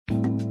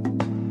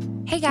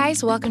Hey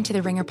guys, welcome to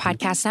the Ringer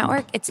Podcast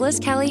Network. It's Liz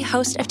Kelly,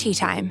 host of Tea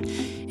Time.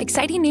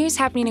 Exciting news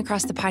happening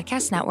across the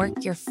podcast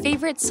network. Your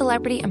favorite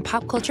celebrity and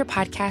pop culture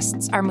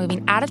podcasts are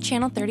moving out of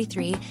Channel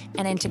 33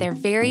 and into their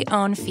very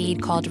own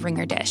feed called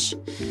Ringer Dish.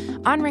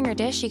 On Ringer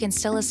Dish, you can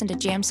still listen to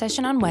Jam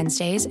Session on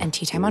Wednesdays and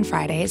Tea Time on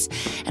Fridays,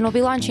 and we'll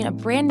be launching a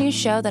brand new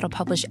show that'll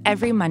publish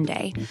every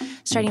Monday,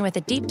 starting with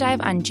a deep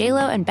dive on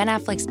J-Lo and Ben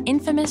Affleck's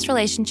infamous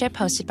relationship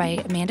hosted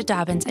by Amanda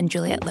Dobbins and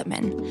Juliette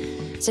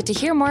Lippman. So to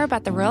hear more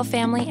about the royal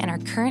family and our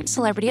current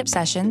celebrity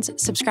obsessions,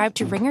 subscribe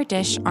to Ringer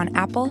Dish on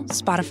Apple,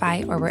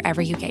 Spotify, or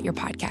wherever you get your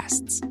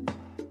podcasts.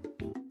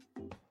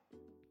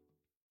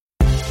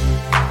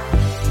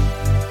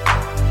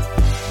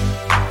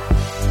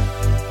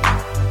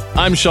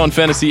 I'm Sean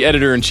Fennessy,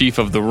 editor-in-chief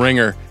of The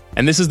Ringer,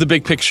 and this is The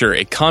Big Picture,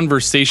 a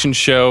conversation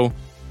show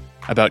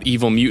about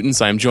evil mutants.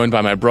 I am joined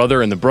by my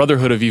brother in the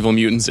Brotherhood of Evil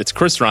Mutants. It's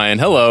Chris Ryan.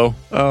 Hello.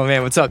 Oh,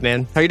 man. What's up,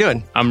 man? How you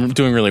doing? I'm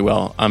doing really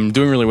well. I'm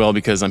doing really well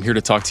because I'm here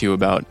to talk to you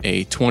about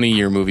a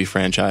 20-year movie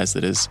franchise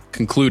that is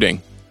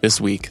concluding this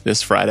week,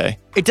 this Friday.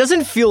 It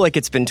doesn't feel like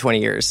it's been 20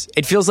 years.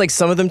 It feels like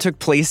some of them took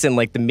place in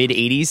like the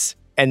mid-'80s,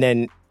 and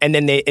then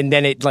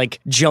it like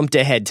jumped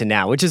ahead to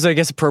now, which is, I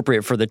guess,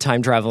 appropriate for the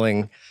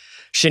time-traveling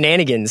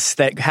shenanigans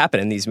that happen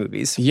in these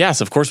movies.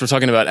 Yes, of course, we're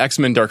talking about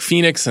X-Men Dark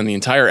Phoenix and the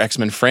entire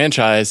X-Men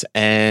franchise.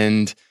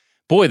 And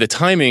boy, the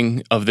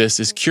timing of this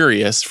is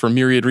curious for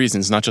myriad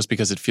reasons, not just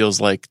because it feels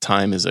like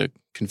time is a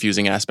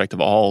confusing aspect of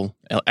all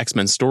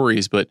X-Men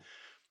stories, but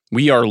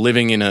we are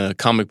living in a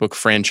comic book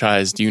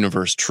franchised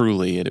universe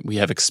truly. We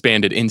have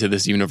expanded into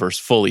this universe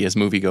fully as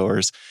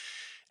moviegoers.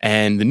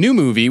 And the new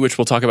movie, which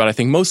we'll talk about, I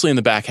think, mostly in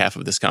the back half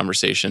of this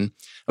conversation,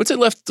 I would say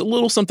left a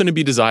little something to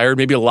be desired,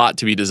 maybe a lot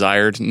to be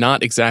desired,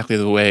 not exactly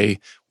the way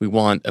we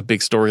want a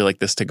big story like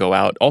this to go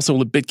out. Also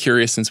a bit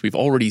curious since we've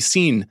already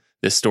seen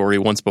this story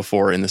once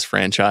before in this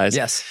franchise.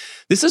 Yes.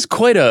 This is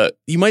quite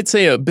you might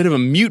say, a bit of a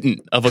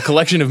mutant of a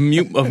collection of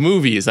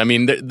movies. I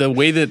mean, the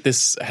way that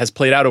this has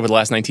played out over the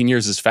last 19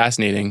 years is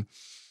fascinating.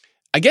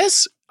 I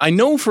guess I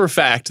know for a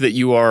fact that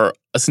you are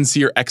a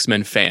sincere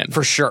X-Men fan.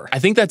 For sure. I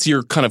think that's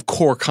your kind of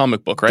core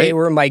comic book, right? They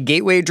were my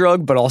gateway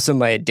drug, but also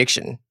my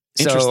addiction.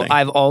 So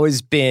I've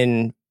always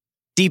been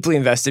deeply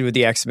invested with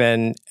the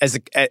X-Men as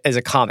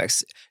a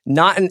comics.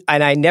 And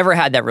I never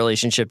had that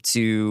relationship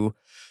to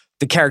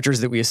the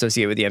characters that we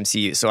associate with the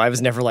MCU. So I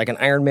was never like an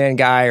Iron Man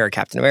guy or a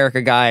Captain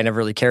America guy. I never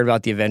really cared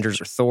about the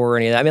Avengers or Thor or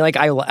any of that. I mean, like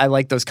I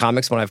like those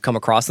comics when I've come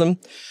across them.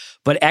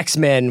 But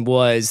X-Men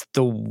was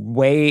the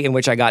way in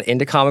which I got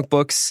into comic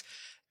books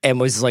and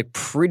was like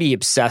pretty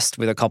obsessed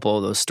with a couple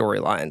of those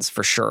storylines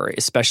for sure,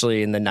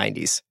 especially in the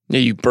 90s. Yeah,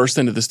 you burst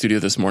into the studio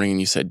this morning and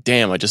you said,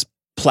 damn, I just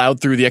plowed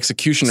through the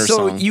Executioner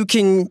song.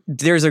 So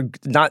there's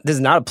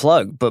not a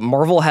plug, but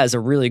Marvel has a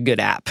really good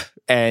app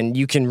and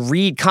you can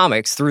read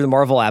comics through the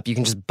Marvel app. You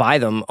can just buy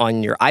them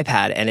on your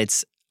iPad and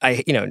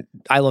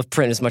I love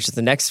print as much as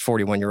the next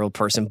 41-year-old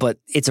person, but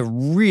it's a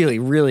really,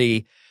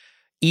 really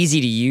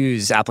easy to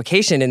use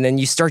application. And then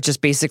you start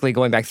just basically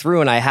going back through,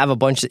 and I have a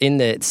bunch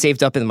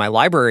saved up in my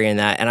library in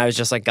that. And I was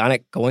just like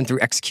going through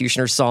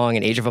Executioner Song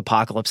and Age of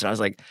Apocalypse. And I was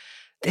like,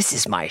 this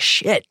is my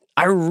shit.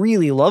 I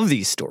really love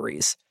these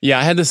stories. Yeah,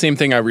 I had the same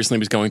thing. I recently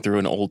was going through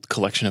an old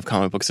collection of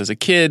comic books as a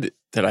kid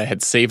that I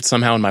had saved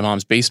somehow in my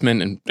mom's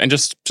basement and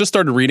just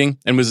started reading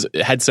and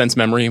had sense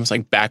memory. It was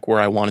like back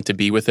where I wanted to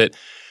be with it.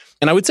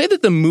 And I would say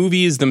that the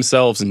movies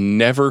themselves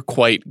never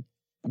quite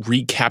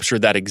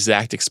recaptured that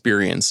exact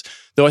experience.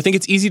 Though I think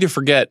it's easy to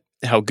forget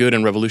how good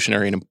and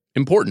revolutionary and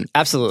important,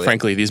 absolutely,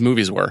 frankly, these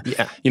movies were.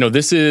 Yeah.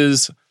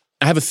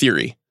 I have a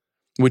theory,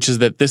 which is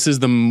that this is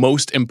the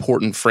most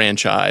important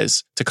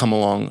franchise to come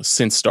along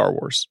since Star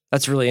Wars.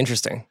 That's really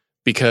interesting.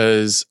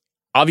 Because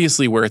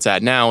obviously where it's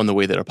at now and the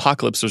way that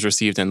Apocalypse was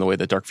received and the way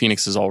that Dark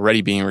Phoenix is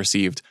already being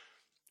received,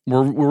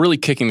 we're really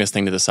kicking this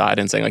thing to the side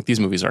and saying like,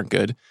 these movies aren't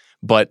good.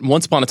 But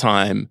once upon a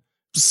time,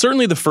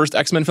 certainly the first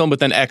X-Men film,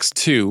 but then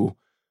X2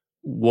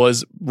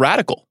 was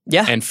radical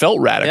and felt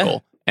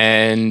radical. Yeah.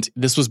 And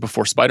this was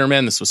before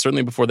Spider-Man. This was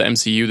certainly before the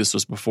MCU. This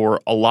was before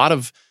a lot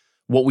of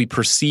what we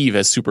perceive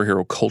as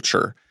superhero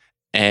culture.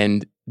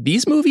 And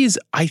these movies,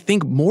 I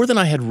think more than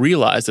I had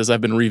realized as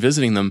I've been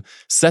revisiting them,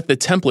 set the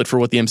template for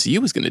what the MCU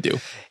was going to do.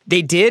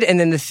 They did. And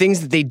then the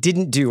things that they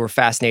didn't do were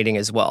fascinating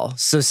as well.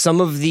 So some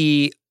of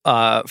the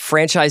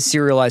franchise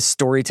serialized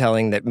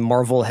storytelling that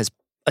Marvel has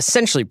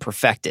essentially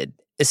perfected,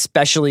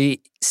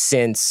 especially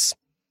since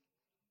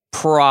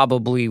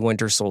probably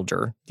Winter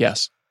Soldier.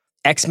 Yes.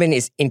 X-Men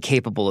is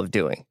incapable of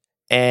doing.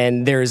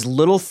 And there's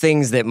little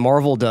things that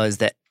Marvel does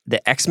that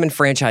the X-Men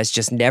franchise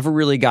just never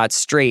really got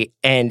straight.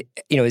 And,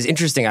 it's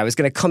interesting. I was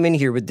going to come in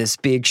here with this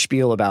big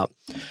spiel about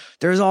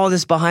there's all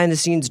this behind the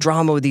scenes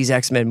drama with these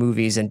X-Men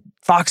movies and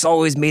Fox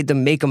always made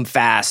them make them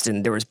fast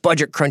and there was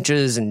budget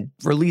crunches and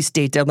release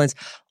date deadlines.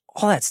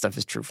 All that stuff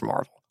is true for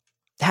Marvel.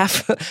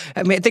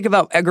 Think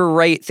about Edgar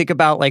Wright. Think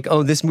about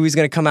this movie's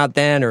going to come out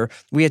then, or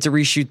we had to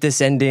reshoot this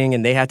ending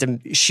and they had to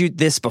shoot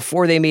this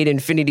before they made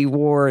Infinity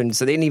War. And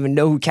so they didn't even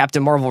know who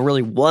Captain Marvel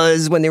really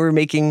was when they were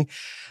making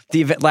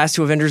the last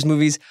two Avengers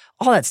movies.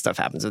 All that stuff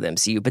happens with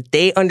MCU, but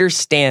they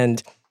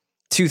understand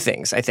two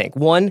things, I think.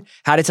 One,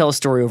 how to tell a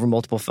story over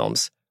multiple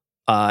films.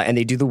 And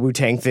they do the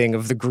Wu-Tang thing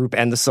of the group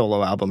and the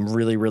solo album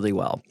really, really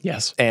well.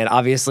 Yes. And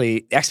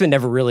obviously, X-Men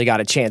never really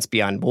got a chance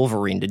beyond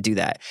Wolverine to do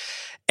that.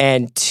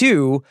 And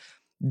two,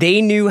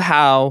 they knew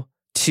how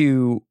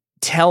to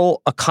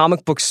tell a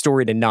comic book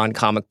story to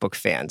non-comic book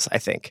fans, I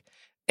think.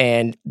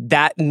 And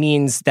that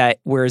means that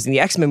whereas in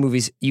the X-Men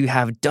movies, you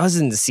have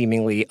dozens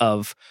seemingly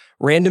of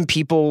random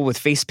people with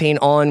face paint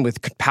on,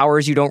 with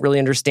powers you don't really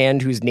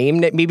understand, whose name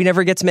maybe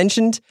never gets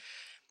mentioned.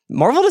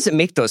 Marvel doesn't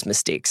make those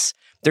mistakes.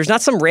 There's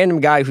not some random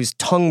guy whose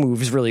tongue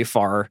moves really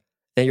far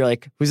that you're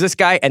like, who's this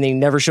guy? And then he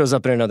never shows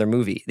up in another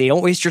movie. They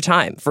don't waste your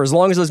time. For as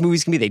long as those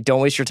movies can be, they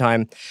don't waste your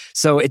time.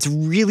 So it's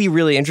really,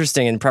 really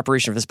interesting in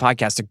preparation for this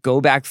podcast to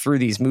go back through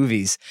these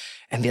movies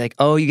and be like,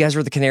 oh, you guys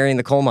were the canary in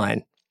the coal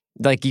mine.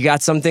 Like, you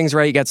got some things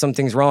right, you got some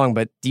things wrong,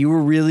 but you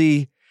were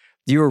really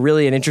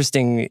an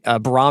interesting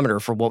barometer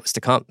for what was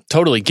to come.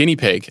 Totally, guinea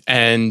pig.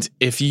 And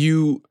if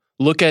you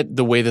look at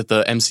the way that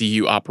the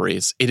MCU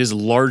operates, it is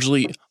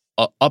largely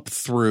up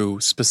through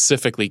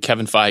specifically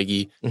Kevin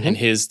Feige and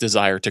his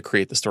desire to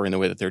create the story in the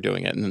way that they're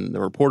doing it. And then the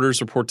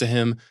reporters report to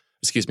him,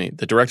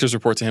 the directors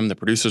report to him, the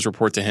producers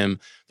report to him,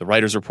 the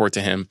writers report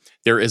to him.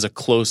 There is a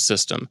closed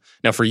system.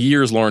 Now, for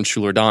years, Lauren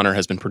Schuler Donner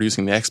has been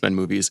producing the X-Men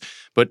movies,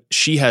 but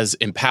she has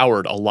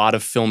empowered a lot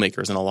of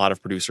filmmakers and a lot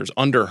of producers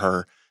under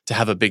her to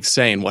have a big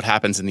say in what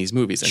happens in these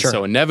movies. And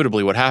so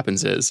inevitably what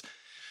happens is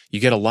you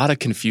get a lot of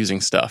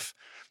confusing stuff.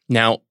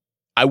 Now,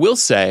 I will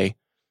say,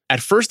 at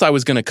first, I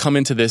was going to come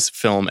into this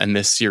film and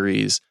this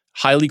series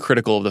highly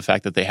critical of the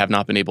fact that they have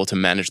not been able to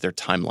manage their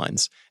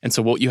timelines. And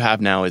so what you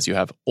have now is you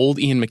have old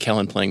Ian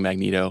McKellen playing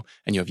Magneto,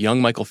 and you have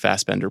young Michael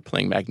Fassbender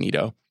playing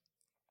Magneto.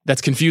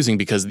 That's confusing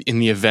because in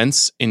the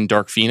events in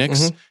Dark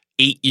Phoenix,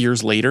 8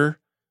 years later,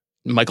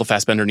 Michael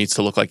Fassbender needs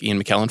to look like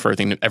Ian McKellen for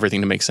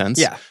everything to make sense.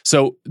 Yeah.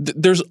 So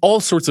there's all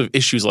sorts of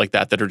issues like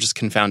that are just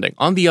confounding.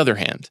 On the other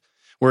hand,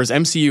 whereas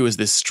MCU is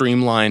this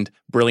streamlined,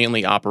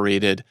 brilliantly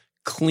operated,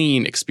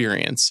 clean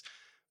experience,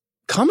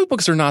 comic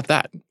books are not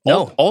that.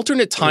 No.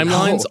 Alternate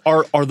timelines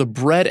are the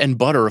bread and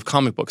butter of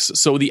comic books.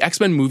 So the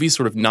X-Men movies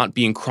sort of not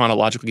being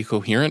chronologically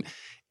coherent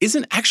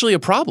isn't actually a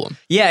problem.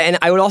 Yeah, and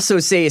I would also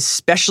say,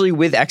 especially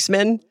with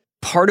X-Men,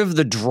 part of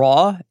the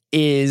draw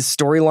is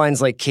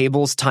storylines like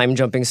Cable's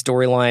time-jumping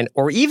storyline,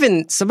 or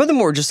even some of the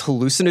more just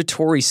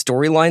hallucinatory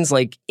storylines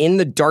like in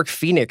the Dark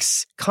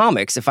Phoenix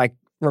comics, if I'm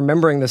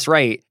remembering this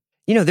right.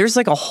 You know, there's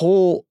like a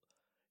whole...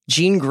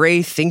 Jean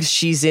Grey thinks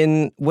she's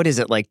in, what is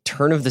it, like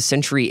turn of the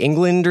century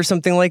England or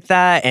something like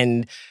that.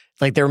 And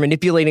like they're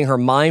manipulating her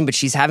mind, but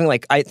she's having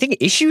like, I think,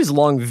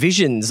 issues-long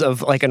visions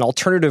of like an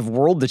alternative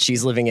world that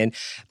she's living in.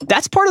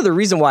 That's part of the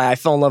reason why I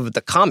fell in love with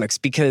the comics,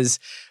 because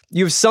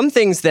you have some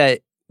things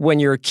that when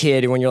you're a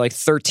kid and when you're like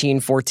 13,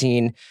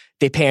 14,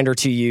 they pander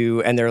to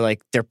you and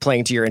they're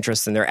playing to your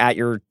interests and they're at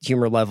your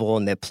humor level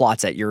and the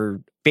plot's at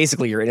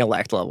basically your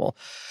intellect level.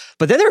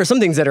 But then there are some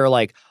things that are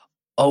like,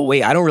 oh,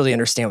 wait, I don't really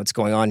understand what's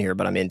going on here,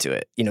 but I'm into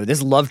it. You know,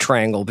 this love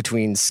triangle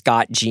between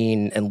Scott,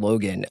 Jean, and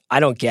Logan, I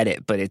don't get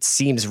it, but it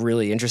seems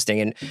really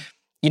interesting. And,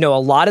 you know, a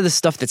lot of the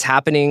stuff that's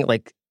happening,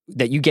 like,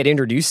 that you get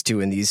introduced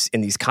to in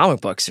these comic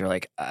books, you're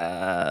like,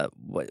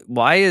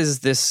 why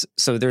is this?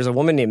 So there's a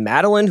woman named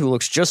Madeline who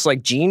looks just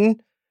like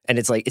Jean, and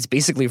it's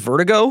basically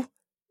Vertigo,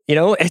 you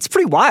know, and it's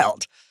pretty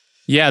wild.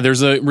 Yeah,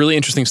 there's a really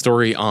interesting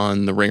story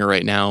on The Ringer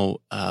right now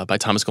by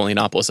Thomas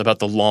Golianopoulos about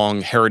the long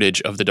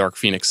heritage of the Dark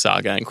Phoenix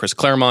saga, and Chris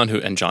Claremont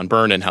and John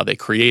Byrne, and how they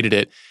created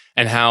it,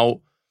 and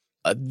how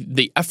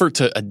the effort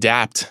to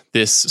adapt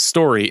this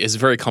story is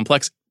very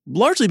complex,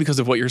 largely because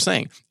of what you're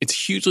saying.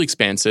 It's hugely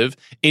expansive.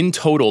 In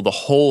total, the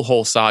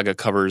whole saga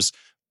covers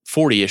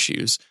 40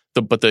 issues,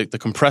 but the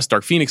compressed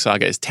Dark Phoenix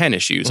saga is 10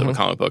 issues of a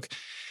comic book.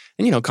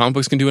 And, you know, comic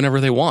books can do whatever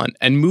they want.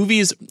 And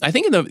movies, I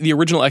think in the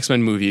original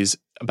X-Men movies,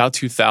 about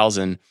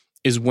 2000,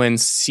 is when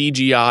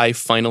CGI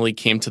finally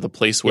came to the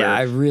place where... Yeah,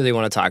 I really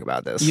want to talk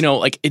about this. You know,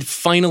 like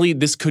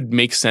this could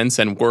make sense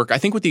and work. I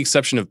think with the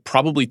exception of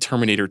probably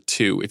Terminator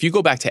 2. If you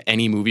go back to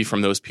any movie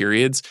from those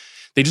periods,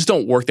 they just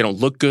don't work. They don't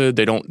look good.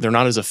 They're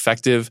not as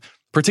effective.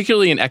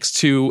 Particularly in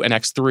X2 and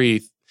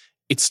X3,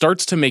 it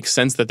starts to make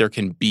sense that there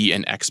can be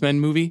an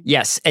X-Men movie.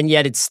 Yes, and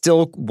yet it's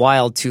still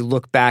wild to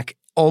look back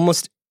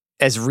almost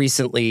as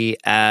recently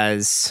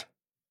as...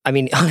 I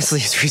mean,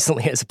 honestly, as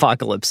recently as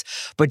Apocalypse,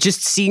 but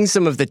just seeing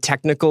some of the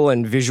technical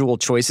and visual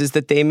choices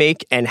that they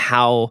make and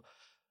how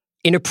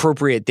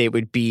inappropriate they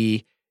would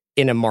be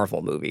in a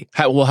Marvel movie.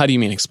 How do you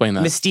mean? Explain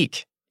that.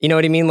 Mystique. You know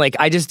what I mean? Like,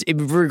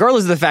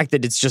 regardless of the fact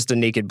that it's just a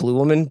naked blue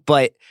woman,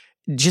 but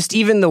just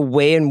even the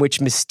way in which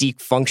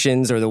Mystique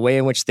functions or the way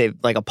in which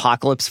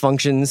Apocalypse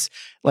functions,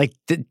 like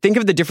think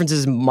of the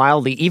differences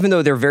mildly, even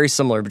though they're very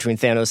similar between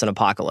Thanos and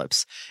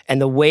Apocalypse,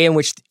 and the way in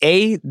which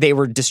they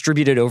were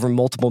distributed over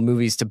multiple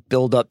movies to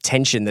build up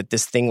tension that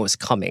this thing was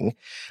coming,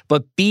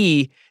 but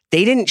B,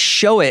 they didn't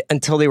show it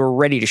until they were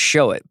ready to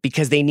show it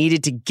because they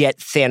needed to get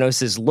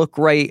Thanos' look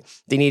right.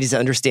 They needed to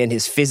understand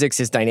his physics,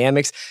 his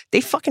dynamics. They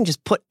fucking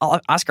just put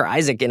Oscar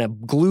Isaac in a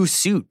glue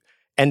suit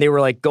And they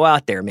were like, go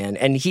out there, man.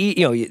 And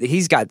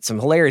he's got some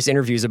hilarious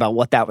interviews about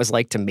what that was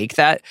like to make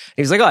that.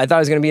 He was like, I thought I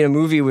was going to be in a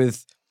movie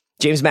with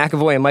James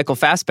McAvoy and Michael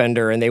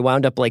Fassbender, and they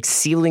wound up like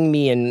sealing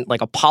me in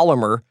like a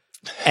polymer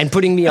and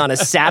putting me on a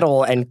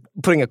saddle and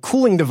putting a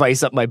cooling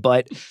device up my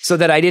butt so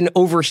that I didn't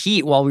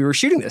overheat while we were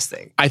shooting this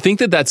thing. I think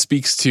that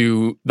speaks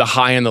to the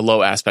high and the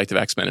low aspect of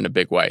X-Men in a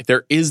big way.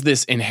 There is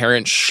this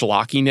inherent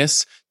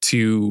schlockiness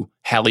to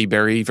Halle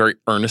Berry very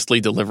earnestly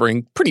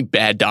delivering pretty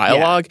bad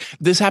dialogue. Yeah.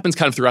 This happens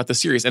kind of throughout the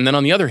series. And then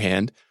on the other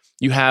hand,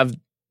 you have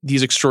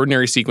these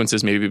extraordinary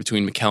sequences maybe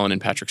between McKellen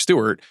and Patrick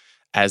Stewart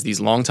as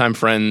these longtime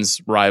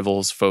friends,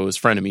 rivals, foes,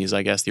 frenemies,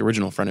 I guess, the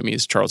original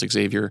frenemies, Charles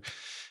Xavier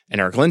and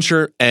Eric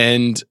Lehnsherr.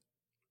 And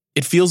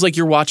it feels like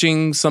you're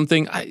watching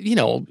something,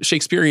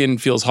 Shakespearean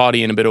feels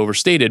haughty and a bit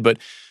overstated, but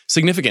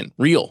significant,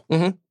 real,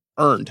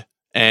 earned.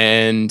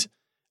 And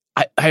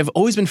I have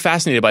always been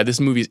fascinated by this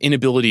movie's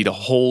inability to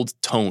hold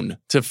tone,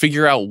 to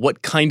figure out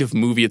what kind of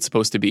movie it's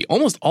supposed to be.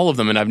 Almost all of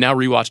them, and I've now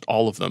rewatched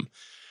all of them.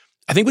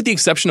 I think with the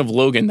exception of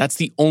Logan, that's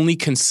the only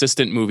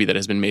consistent movie that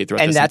has been made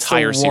throughout this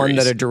entire series. And that's the one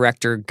that a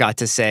director got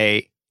to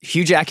say,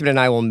 Hugh Jackman and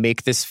I will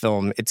make this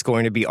film. It's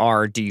going to be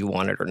do you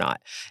want it or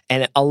not?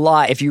 And a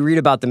lot, if you read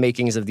about the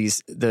makings of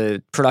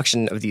the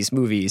production of these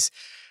movies,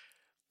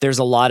 there's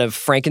a lot of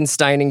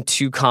Frankensteining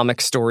two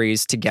comic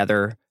stories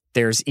together.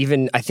 There's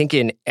even, I think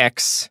in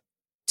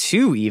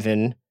X2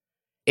 even,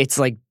 it's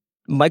like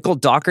Michael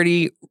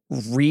Dougherty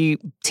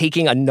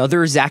retaking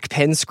another Zach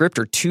Penn script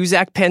or two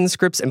Zach Penn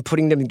scripts and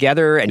putting them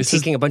together and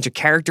taking a bunch of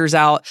characters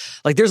out.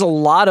 Like there's a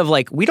lot of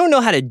like, we don't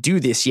know how to do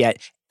this yet.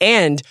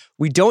 And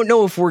we don't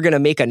know if we're going to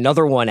make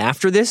another one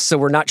after this, so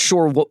we're not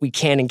sure what we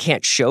can and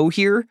can't show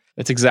here.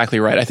 That's exactly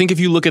right. I think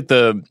if you look at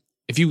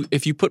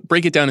if you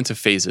break it down into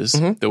phases,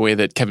 the way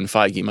that Kevin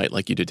Feige might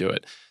like you to do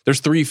it, there's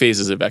 3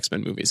 phases of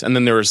X-Men movies, and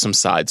then there are some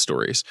side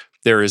stories.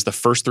 There is the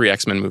first 3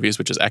 X-Men movies,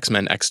 which is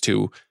X-Men,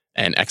 X2,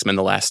 and X-Men: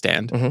 The Last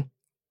Stand. And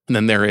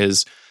then there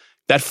is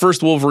that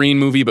first Wolverine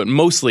movie, but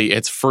mostly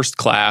it's First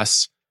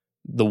Class,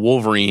 the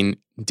Wolverine,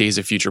 Days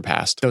of Future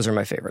Past. Those are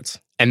my favorites.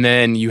 And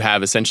then you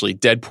have essentially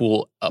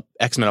Deadpool,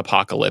 X-Men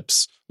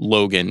Apocalypse,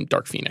 Logan,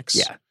 Dark Phoenix.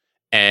 Yeah.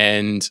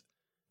 And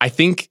I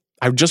think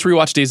I just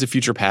rewatched Days of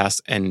Future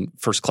Past and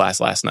First Class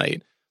last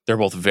night. They're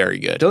both very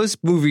good. Those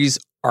movies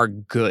are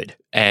good.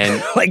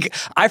 And like,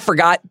 I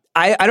forgot,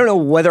 I don't know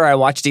whether I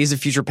watched Days of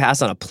Future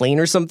Past on a plane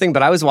or something,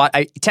 but I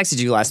texted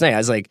you last night. I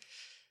was like,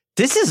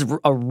 this is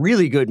a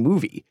really good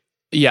movie.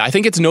 Yeah, I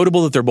think it's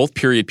notable that they're both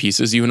period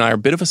pieces. You and I are a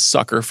bit of a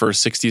sucker for a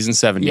 60s and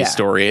 70s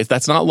story.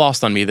 That's not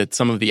lost on me, that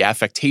some of the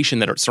affectation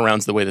that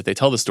surrounds the way that they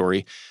tell the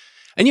story.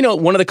 And,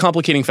 one of the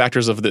complicating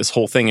factors of this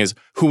whole thing is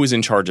who is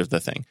in charge of the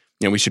thing.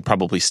 We should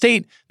probably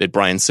state that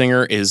Bryan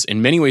Singer is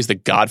in many ways the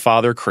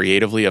godfather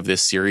creatively of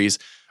this series.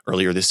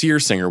 Earlier this year,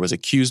 Singer was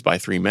accused by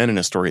 3 men in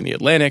a story in The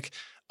Atlantic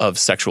of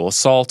sexual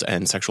assault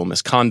and sexual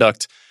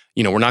misconduct.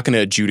 We're not going to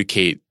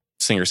adjudicate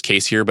Singer's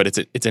case here, but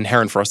it's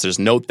inherent for us to just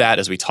note that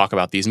as we talk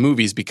about these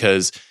movies,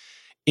 because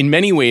in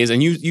many ways,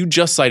 and you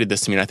just cited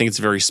this to me, and I think it's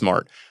very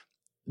smart,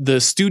 the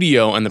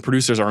studio and the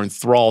producers are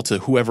enthralled to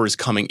whoever is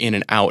coming in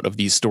and out of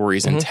these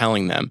stories and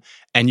telling them.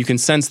 And you can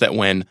sense that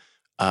when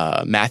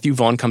Matthew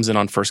Vaughn comes in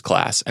on First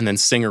Class and then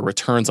Singer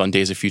returns on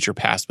Days of Future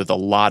Past with a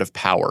lot of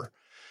power,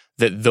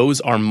 that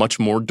those are much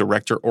more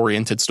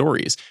director-oriented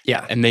stories.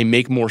 Yeah. And they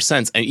make more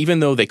sense. And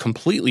even though they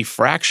completely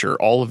fracture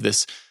all of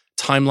this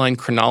timeline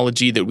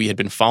chronology that we had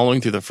been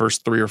following through the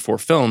first 3 or 4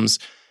 films,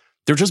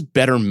 they're just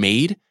better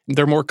made.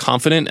 They're more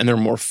confident and they're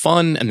more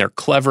fun and they're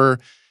clever.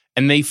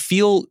 And they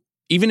feel,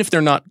 even if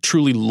they're not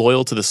truly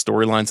loyal to the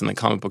storylines in the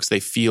comic books, they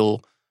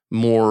feel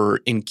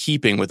more in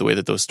keeping with the way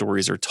that those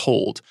stories are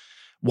told.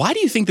 Why do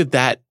you think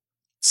that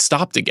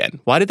stopped again?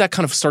 Why did that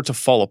kind of start to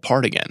fall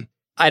apart again?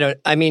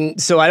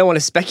 So I don't want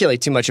to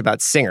speculate too much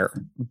about Singer,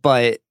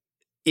 but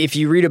if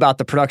you read about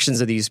the productions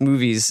of these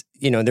movies,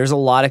 there's a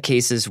lot of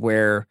cases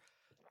where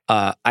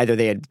either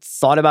they had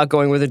thought about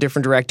going with a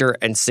different director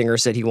and Singer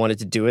said he wanted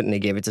to do it and they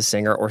gave it to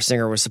Singer, or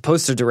Singer was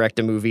supposed to direct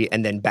a movie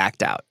and then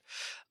backed out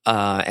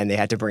and they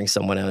had to bring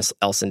someone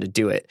else in to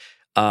do it.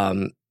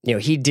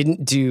 He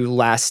didn't do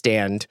Last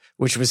Stand,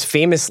 which was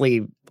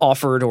famously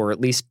offered or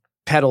at least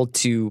peddled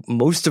to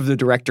most of the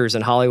directors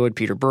in Hollywood,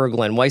 Peter Berg,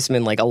 Len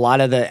Weissman, like a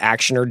lot of the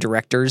actioner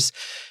directors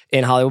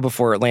in Hollywood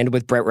before it landed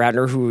with Brett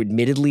Ratner, who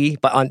admitted he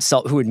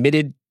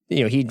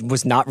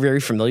was not very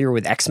familiar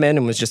with X-Men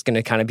and was just going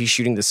to kind of be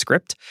shooting the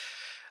script.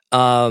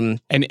 And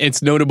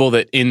it's notable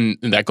that in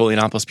that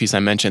Golianopoulos piece I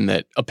mentioned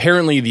that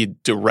apparently the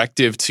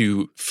directive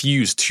to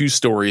fuse 2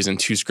 stories and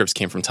 2 scripts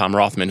came from Tom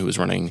Rothman, who was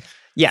running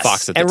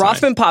Fox at the time. And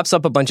Rothman pops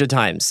up a bunch of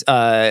times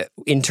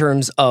in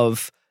terms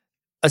of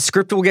a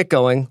script will get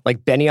going,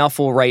 like Benioff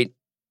will write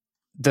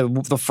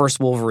the first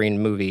Wolverine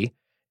movie,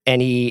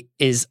 and he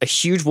is a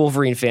huge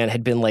Wolverine fan,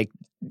 had been like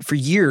for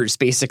years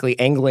basically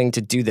angling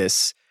to do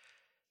this,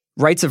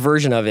 writes a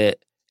version of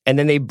it, and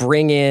then they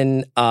bring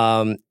in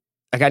a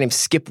guy named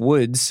Skip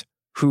Woods,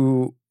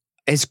 who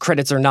his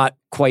credits are not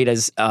quite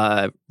as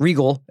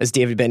regal as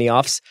David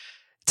Benioff's,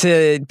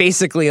 to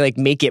basically like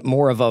make it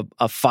more of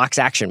a Fox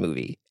action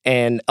movie.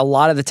 And a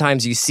lot of the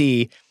times you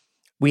see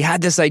we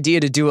had this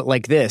idea to do it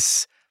like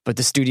this, but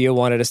the studio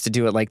wanted us to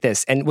do it like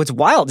this. And what's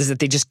wild is that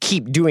they just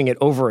keep doing it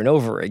over and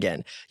over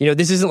again.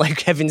 This isn't like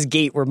Heaven's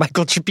Gate where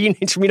Michael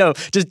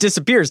Cimino just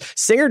disappears.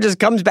 Singer just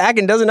comes back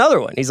and does another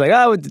one. He's like,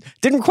 oh, it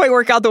didn't quite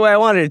work out the way I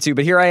wanted it to,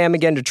 but here I am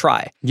again to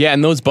try. Yeah,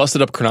 and those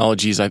busted up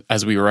chronologies,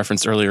 as we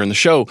referenced earlier in the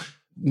show,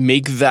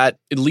 make that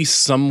at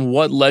least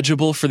somewhat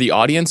legible for the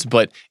audience,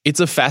 but it's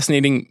a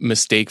fascinating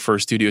mistake for a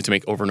studio to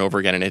make over and over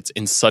again, and it's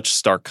in such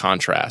stark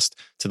contrast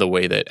to the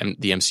way that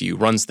the MCU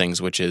runs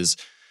things, which is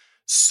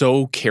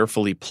so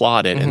carefully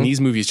plotted, and these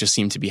movies just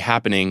seem to be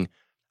happening,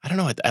 I don't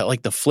know, at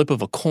like the flip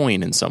of a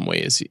coin in some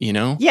ways,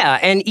 Yeah,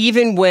 and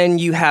even when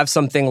you have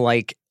something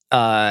like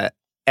Edgar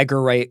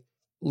Wright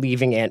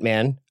leaving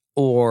Ant-Man,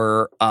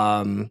 or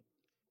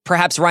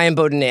perhaps Ryan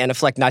Bowden and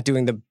Affleck not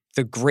doing the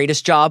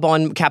greatest job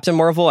on Captain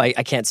Marvel. I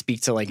can't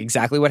speak to like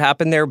exactly what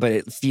happened there, but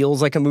it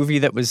feels like a movie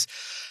that was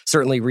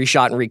certainly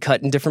reshot and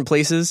recut in different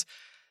places.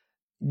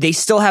 They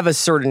still have a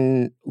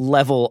certain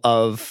level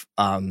of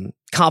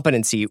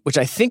competency, which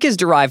I think is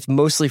derived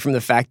mostly from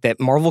the fact that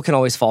Marvel can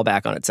always fall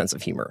back on its sense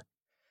of humor.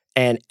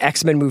 And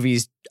X-Men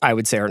movies, I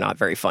would say, are not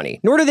very funny.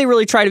 Nor do they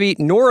really try to be,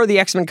 nor are the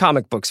X-Men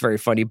comic books very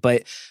funny.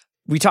 But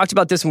we talked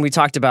about this when we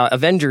talked about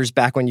Avengers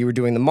back when you were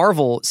doing the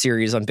Marvel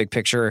series on Big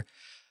Picture.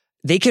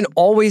 They can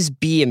always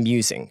be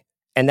amusing.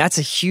 And that's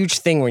a huge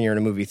thing when you're in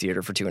a movie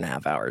theater for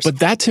 2.5 hours. But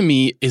that to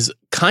me is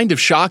kind of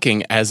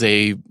shocking as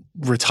a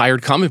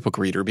retired comic book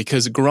reader,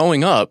 because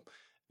growing up,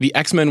 the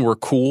X-Men were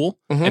cool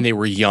and they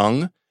were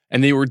young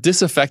and they were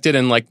disaffected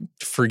and, like,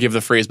 forgive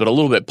the phrase, but a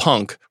little bit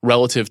punk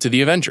relative to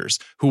the Avengers,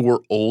 who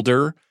were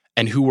older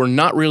and who were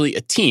not really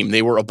a team.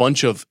 They were a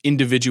bunch of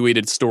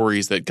individuated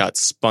stories that got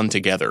spun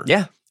together.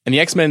 Yeah. And the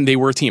X-Men, they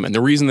were a team. And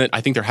the reason that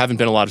I think there haven't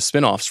been a lot of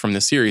spin-offs from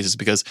this series is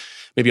because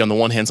maybe on the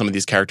one hand, some of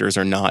these characters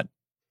are not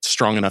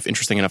strong enough,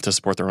 interesting enough to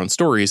support their own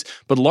stories,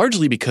 but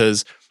largely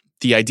because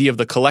the idea of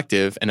the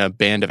collective and a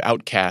band of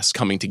outcasts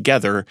coming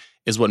together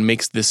is what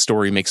makes this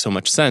story make so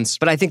much sense.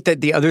 But I think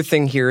that the other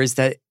thing here is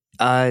that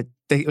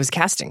it was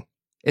casting.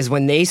 Is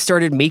when they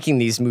started making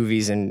these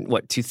movies in,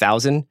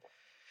 2000,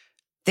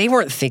 they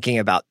weren't thinking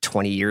about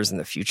 20 years in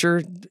the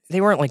future.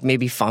 They weren't like,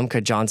 maybe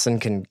Famke Janssen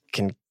can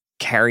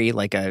carry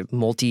like a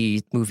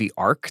multi-movie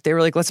arc. They were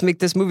like, let's make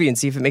this movie and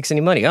see if it makes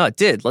any money. Oh, it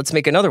did. Let's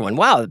make another one.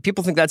 Wow,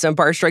 people think that's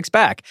Empire Strikes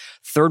Back.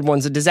 Third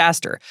one's a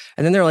disaster.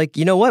 And then they're like,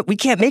 you know what? We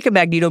can't make a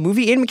Magneto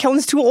movie. Ian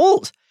McKellen's too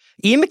old.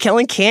 Ian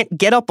McKellen can't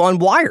get up on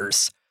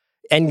wires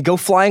and go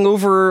flying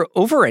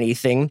over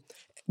anything.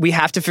 We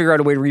have to figure out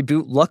a way to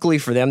reboot. Luckily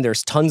for them,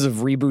 there's tons of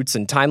reboots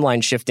and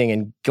timeline shifting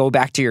and go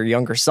back to your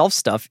younger self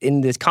stuff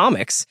in the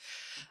comics.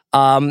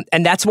 And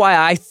that's why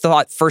I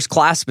thought First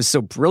Class was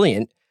so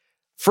brilliant.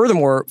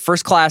 Furthermore,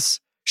 First Class,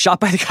 shot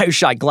by the guy who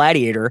shot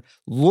Gladiator,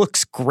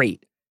 looks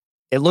great.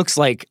 It looks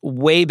like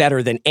way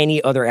better than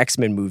any other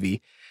X-Men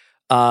movie.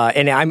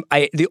 And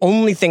the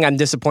only thing I'm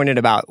disappointed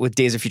about with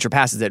Days of Future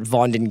Past is that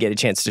Vaughn didn't get a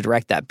chance to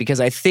direct that, because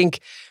I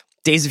think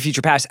Days of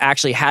Future Past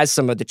actually has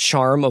some of the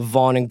charm of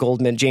Vaughn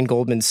and Jane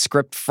Goldman's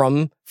script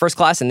from First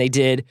Class, and they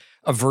did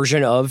a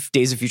version of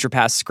Days of Future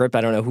Past script.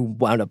 I don't know who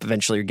wound up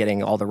eventually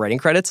getting all the writing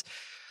credits,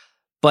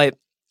 but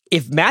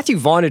if Matthew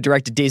Vaughn had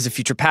directed Days of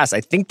Future Past, I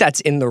think that's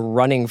in the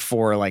running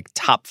for like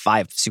top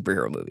 5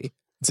 superhero movie.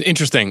 It's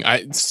interesting.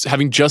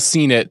 Having just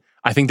seen it,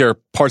 I think there are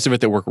parts of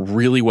it that work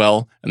really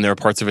well, and there are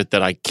parts of it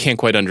that I can't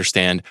quite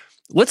understand.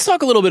 Let's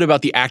talk a little bit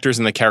about the actors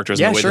and the characters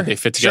and the way that they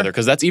fit together,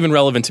 because that's even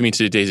relevant to me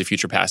to Days of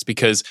Future Past,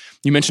 because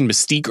you mentioned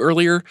Mystique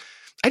earlier.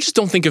 I just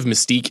don't think of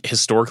Mystique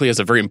historically as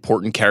a very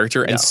important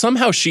character, and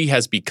somehow she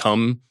has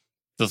become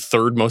the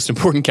third most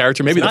important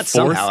character, maybe the fourth.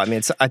 Somehow. I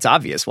mean, it's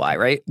obvious why,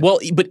 right? Well,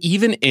 but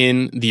even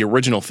in the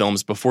original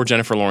films, before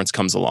Jennifer Lawrence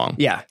comes along,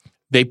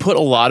 they put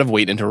a lot of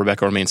weight into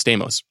Rebecca Romijn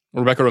Stamos.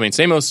 Rebecca Romijn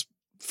Stamos,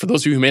 for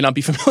those of you who may not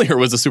be familiar,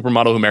 was a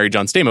supermodel who married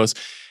John Stamos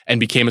and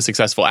became a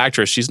successful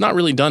actress. She's not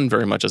really done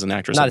very much as an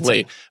actress of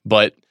late,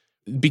 but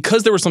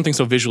because there was something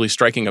so visually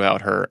striking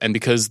about her, and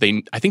because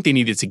I think they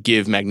needed to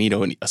give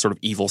Magneto a sort of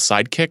evil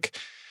sidekick,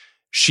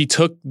 she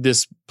took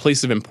this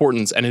place of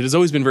importance, and it has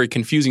always been very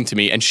confusing to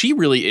me. And she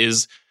really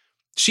is,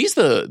 she's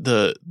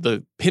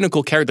the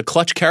pinnacle character, the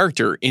clutch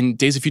character in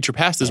Days of Future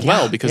Past as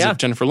well, because of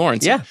Jennifer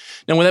Lawrence. Yeah.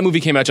 Now, when that movie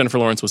came out, Jennifer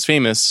Lawrence was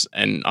famous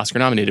and Oscar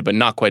nominated, but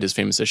not quite as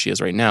famous as she is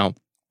right now.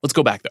 Let's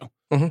go back though.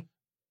 Mm-hmm.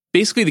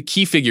 Basically, the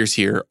key figures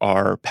here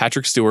are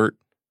Patrick Stewart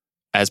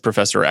as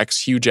Professor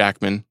X, Hugh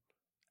Jackman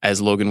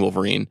as Logan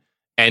Wolverine.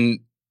 And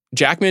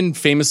Jackman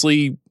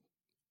famously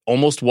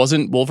almost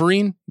wasn't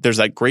Wolverine. There's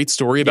that great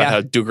story about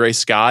how Dougray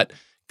Scott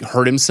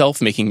hurt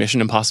himself making Mission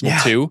Impossible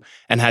 2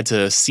 and had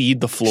to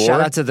cede the floor.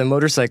 Shout out to the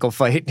motorcycle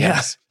fight.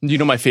 Yes. You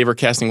know my favorite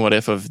casting what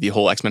if of the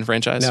whole X-Men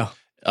franchise?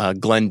 No.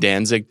 Glenn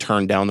Danzig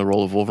turned down the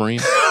role of Wolverine.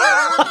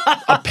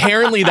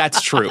 Apparently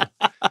that's true.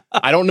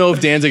 I don't know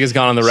if Danzig has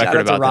gone on the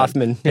record about that.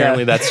 Rothman.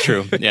 Apparently that's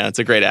true. Yeah, it's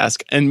a great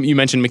ask. And you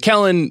mentioned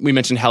McKellen. We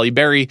mentioned Halle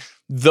Berry.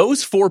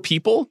 Those 4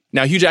 people,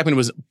 now Hugh Jackman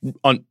was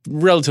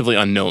relatively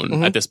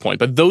unknown at this point,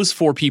 but those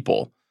 4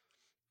 people,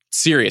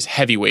 serious,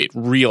 heavyweight,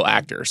 real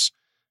actors.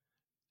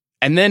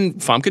 And then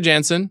Famke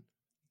Janssen,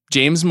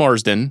 James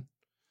Marsden,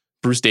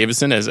 Bruce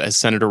Davison as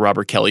Senator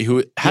Robert Kelly,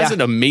 who has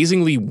an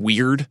amazingly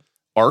weird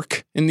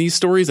arc in these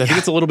stories. I think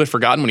it's a little bit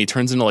forgotten when he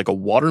turns into like a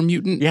water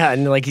mutant. Yeah,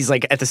 and like he's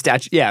like at the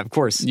statue. Yeah, of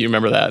course. You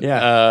remember that?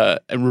 Yeah.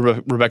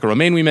 Rebecca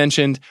Romijn we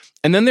mentioned.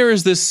 And then there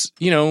is this,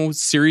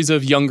 series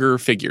of younger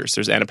figures.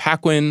 There's Anna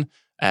Paquin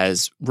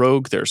as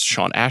Rogue. There's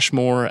Shawn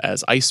Ashmore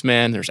as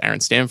Iceman. There's Aaron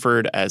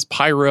Stanford as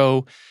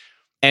Pyro.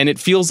 And it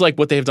feels like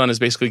what they've done is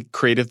basically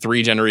created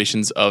 3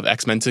 generations of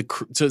X-Men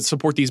to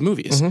support these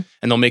movies. And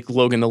they'll make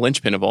Logan the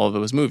linchpin of all of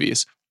those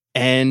movies.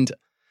 And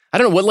I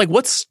don't know,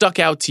 what stuck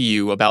out to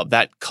you about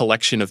that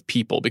collection of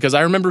people? Because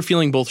I remember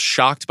feeling both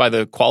shocked by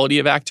the quality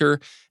of actor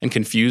and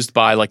confused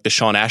by like the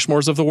Shawn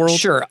Ashmores of the world.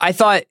 Sure. I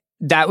thought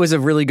that was a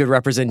really good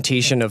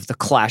representation of the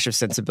clash of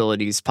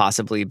sensibilities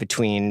possibly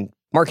between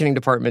marketing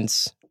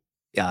departments,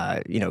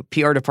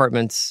 PR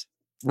departments,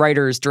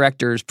 writers,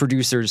 directors,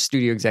 producers,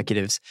 studio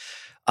executives.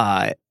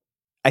 I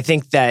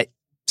think that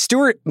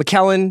Stuart,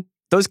 McKellen,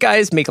 those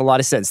guys make a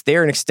lot of sense.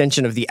 They're an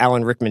extension of the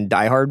Alan Rickman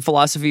Die Hard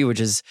philosophy, which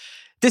is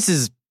this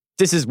is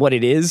what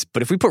it is,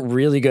 but if we put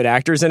really good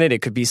actors in it,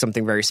 it could be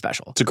something very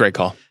special. It's a great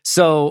call.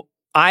 So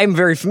I'm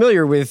very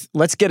familiar with,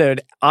 let's get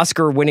an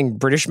Oscar-winning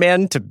British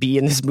man to be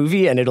in this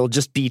movie, and it'll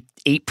just be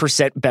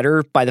 8%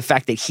 better by the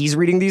fact that he's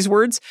reading these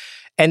words.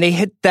 And they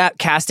hit that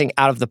casting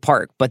out of the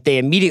park, but they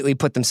immediately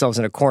put themselves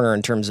in a corner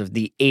in terms of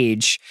the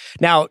age.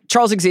 Now,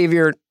 Charles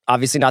Xavier,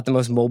 obviously not the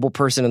most mobile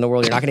person in the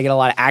world. You're not going to get a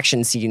lot of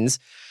action scenes.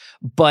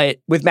 But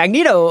with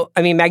Magneto,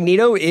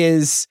 Magneto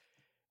is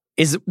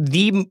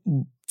the...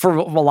 for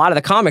a lot of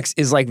the comics,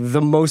 is like the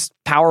most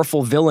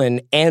powerful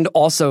villain and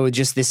also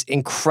just this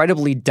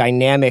incredibly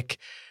dynamic,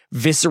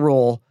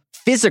 visceral,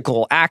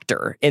 physical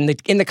actor in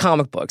the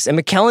comic books. And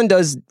McKellen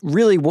does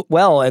really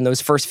well in those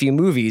first few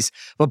movies,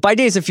 but by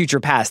Days of Future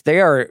Past,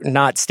 they are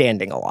not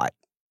standing a lot,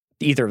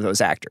 either of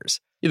those actors.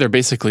 Yeah, they're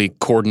basically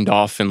cordoned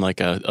off in like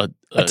a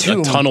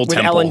tunnel with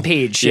temple. Ellen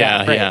Page.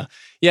 Yeah.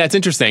 It's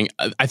interesting.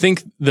 I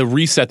think the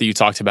reset that you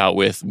talked about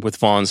with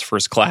Vaughn's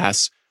First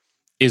Class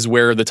is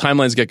where the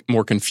timelines get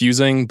more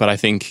confusing, but I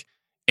think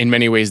in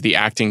many ways the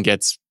acting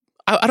gets,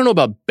 I don't know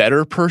about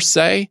better per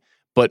se,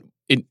 but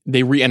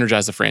they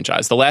re-energize the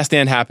franchise. The Last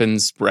Stand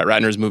happens, Brett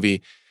Ratner's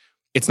movie.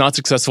 It's not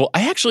successful.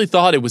 I actually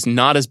thought it was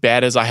not as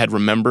bad as I had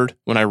remembered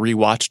when I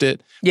rewatched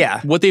it.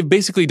 Yeah. What they've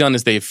basically done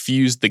is they've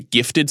fused the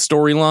Gifted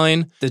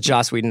storyline. The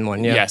Joss Whedon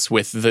one, yeah. Yes,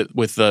 with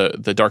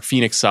the Dark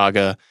Phoenix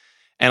saga.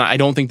 And I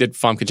don't think that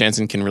Famke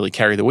Janssen can really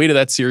carry the weight of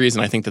that series.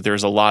 And I think that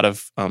there's a lot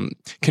of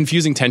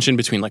confusing tension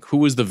between like who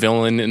was the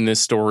villain in this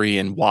story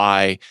and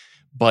why.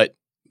 But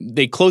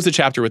they close the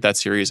chapter with that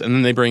series, and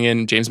then they bring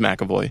in James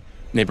McAvoy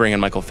and they bring in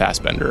Michael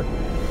Fassbender.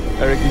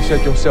 Eric, you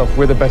said yourself,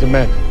 we're the better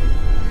men.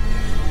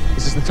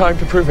 This is the time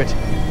to prove it.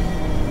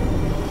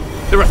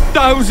 There are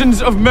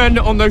thousands of men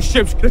on those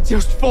ships that are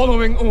just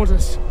following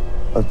orders.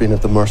 I've been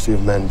at the mercy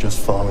of men just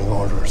following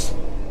orders.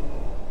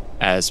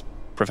 As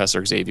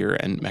Professor Xavier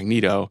and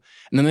Magneto.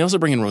 And then they also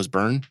bring in Rose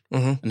Byrne,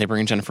 and they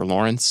bring in Jennifer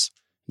Lawrence.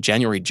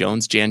 January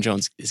Jones. Jan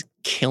Jones is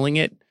killing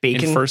it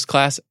in First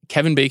Class.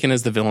 Kevin Bacon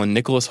as the villain.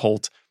 Nicholas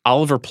Hoult.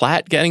 Oliver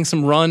Platt getting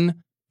some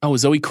run. Oh,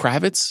 Zoe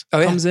Kravitz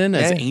comes in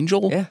as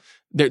Angel. Yeah.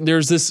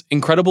 There's this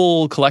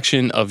incredible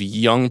collection of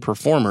young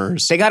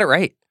performers. They got it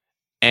right.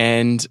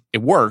 And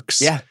it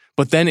works. Yeah.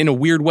 But then in a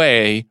weird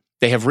way,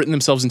 they have written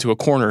themselves into a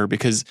corner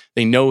because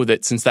they know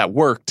that since that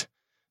worked,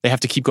 they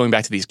have to keep going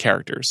back to these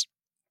characters.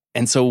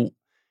 And so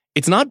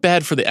it's not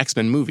bad for the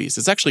X-Men movies.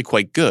 It's actually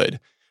quite good.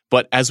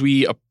 But as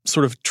we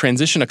sort of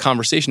transition a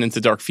conversation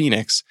into Dark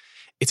Phoenix,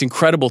 it's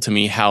incredible to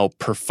me how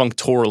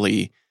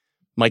perfunctorily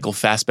Michael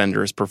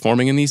Fassbender is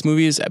performing in these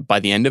movies by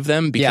the end of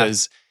them,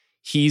 because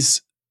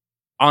he's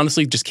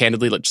honestly just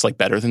candidly just like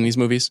better than these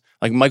movies.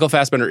 Like Michael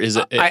Fassbender is...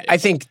 I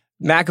think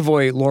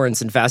McAvoy,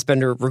 Lawrence, and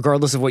Fassbender,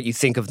 regardless of what you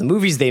think of the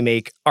movies they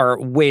make, are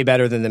way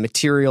better than the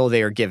material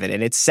they are given.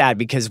 And it's sad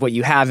because what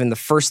you have in the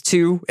first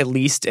two, at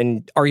least,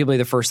 and arguably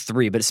the first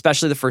three, but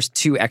especially the first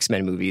two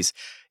X-Men movies,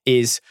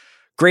 is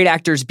great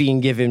actors being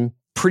given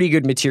pretty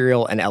good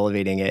material and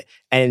elevating it.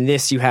 And in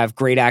this, you have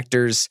great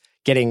actors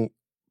getting,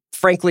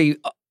 frankly,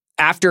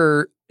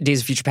 after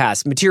Days of Future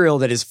Past, material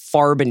that is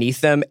far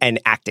beneath them and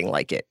acting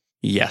like it.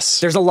 Yes.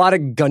 There's a lot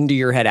of gun to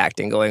your head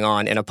acting going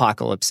on in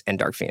Apocalypse and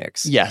Dark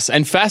Phoenix. Yes.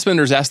 And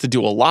Fassbender's asked to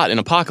do a lot in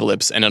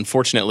Apocalypse. And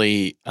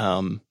unfortunately,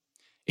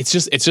 it's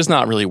just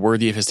not really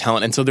worthy of his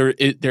talent. And so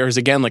there's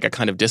again like a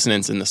kind of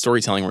dissonance in the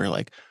storytelling where you're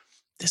like,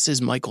 this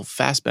is Michael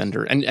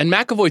Fassbender. And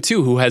McAvoy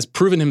too, who has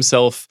proven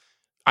himself,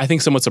 I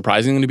think somewhat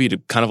surprisingly to be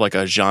kind of like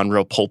a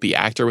genre pulpy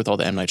actor with all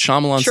the M. Night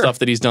Shyamalan stuff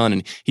that he's done.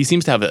 And he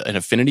seems to have an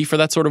affinity for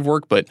that sort of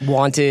work. But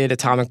Wanted,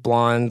 Atomic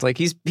Blonde, like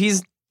he's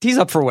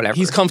up for whatever.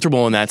 He's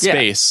comfortable in that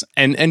space.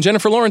 And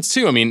Jennifer Lawrence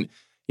too. I mean,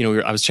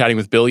 I was chatting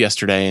with Bill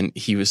yesterday and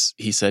he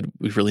said,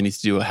 we really need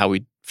to do How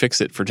We Fix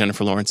It for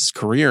Jennifer Lawrence's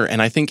career.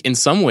 And I think in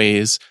some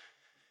ways,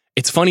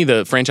 it's funny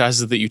the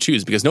franchises that you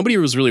choose, because nobody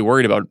was really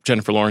worried about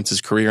Jennifer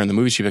Lawrence's career in the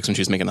movie she picked when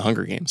she was making The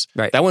Hunger Games.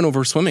 Right. That went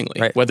over swimmingly.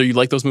 Right. Whether you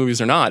like those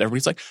movies or not,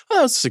 everybody's like, oh,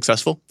 that was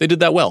successful. They did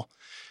that well.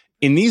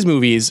 In these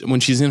movies, when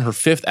she's in her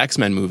fifth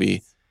X-Men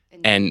movie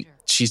and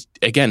she's,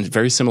 again,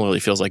 very similarly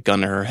feels like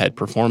gun to her head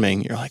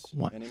performing. You're like,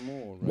 what?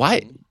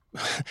 Why?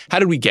 How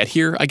did we get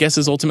here, I guess,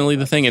 is ultimately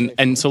the thing.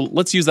 And so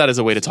let's use that as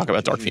a way to talk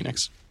about Dark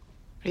Phoenix.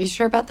 Are you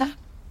sure about that?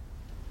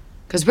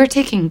 Because we're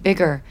taking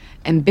bigger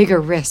and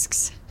bigger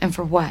risks. And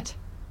for what?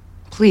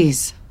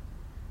 Please,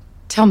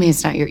 tell me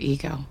it's not your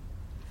ego.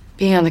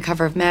 Being on the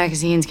cover of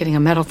magazines, getting a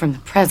medal from the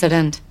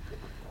president.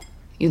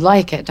 You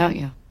like it, don't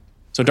you?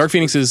 So Dark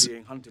Phoenix is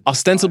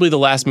ostensibly the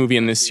last movie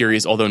in this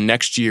series, although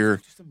next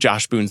year,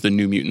 Josh Boone's The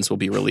New Mutants will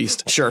be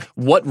released. Sure.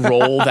 What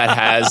role that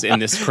has in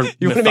this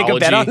You want to make a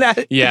bet on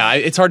that? Yeah,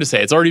 it's hard to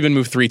say. It's already been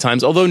moved 3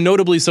 times, although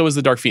notably so is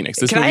the Dark Phoenix.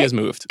 This movie has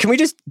moved. Can we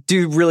just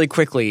do really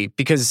quickly,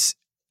 because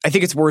I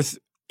think it's worth,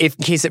 in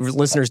case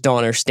listeners don't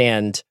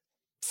understand,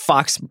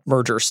 Fox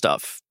merger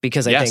stuff,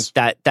 because I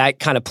think that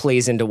kind of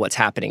plays into what's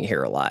happening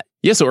here a lot.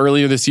 Yeah, so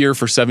earlier this year,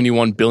 for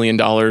 $71 billion,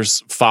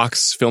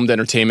 Fox Filmed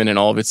Entertainment and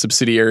all of its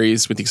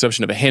subsidiaries, with the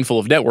exception of a handful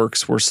of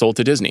networks, were sold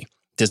to Disney.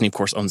 Disney, of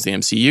course, owns the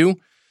MCU.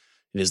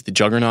 It is the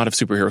juggernaut of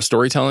superhero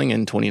storytelling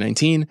in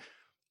 2019.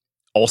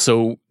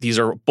 Also, these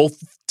are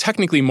both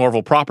technically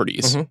Marvel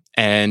properties. Mm-hmm.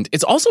 And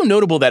it's also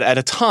notable that at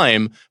a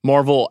time,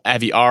 Marvel,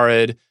 Avi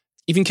Arad,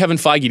 even Kevin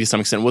Feige to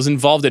some extent, was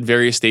involved at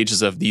various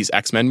stages of these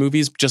X-Men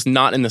movies, just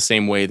not in the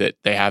same way that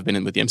they have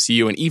been with the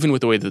MCU, and even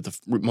with the way that the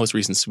most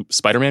recent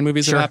Spider-Man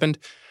movies have happened.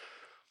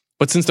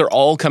 But since they're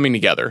all coming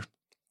together,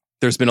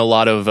 there's been a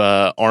lot of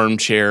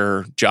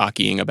armchair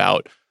jockeying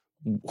about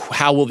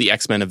how will the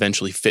X-Men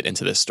eventually fit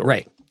into this story.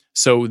 Right.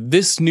 So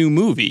this new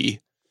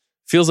movie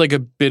feels like a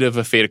bit of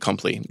a fait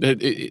accompli.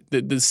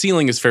 The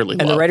ceiling is fairly low.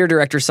 And the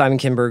writer-director Simon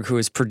Kinberg, who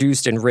has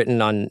produced and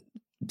written on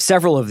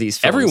several of these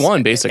films.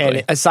 Everyone, basically.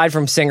 And aside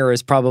from Singer,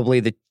 is probably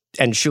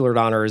and Shuler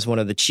Donner is one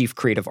of the chief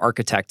creative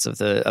architects of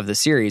the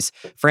series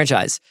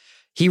franchise.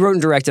 He wrote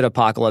and directed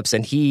Apocalypse,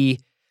 and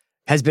he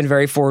has been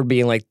very forward,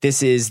 being like,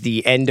 this is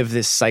the end of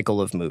this cycle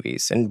of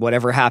movies, and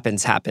whatever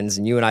happens, happens.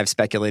 And you and I have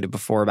speculated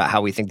before about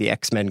how we think the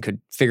X-Men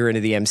could figure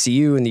into the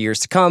MCU in the years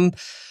to come.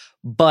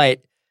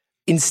 But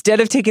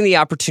instead of taking the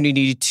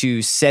opportunity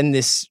to send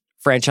this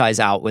franchise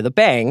out with a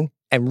bang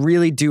and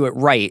really do it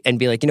right and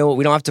be like, you know what,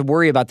 we don't have to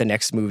worry about the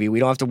next movie. We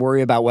don't have to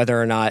worry about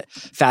whether or not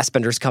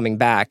Fassbender's coming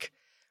back.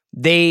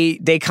 They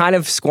kind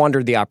of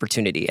squandered the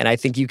opportunity. And I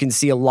think you can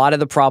see a lot of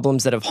the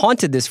problems that have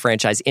haunted this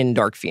franchise in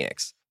Dark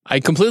Phoenix. I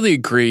completely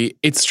agree.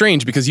 It's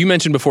strange because you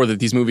mentioned before that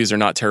these movies are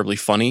not terribly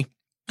funny.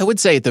 I would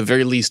say at the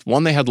very least,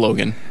 one, they had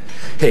Logan.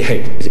 Hey,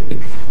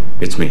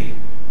 it's me.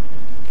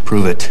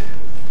 Prove it.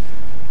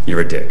 You're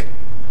a dick.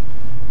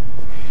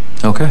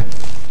 Okay.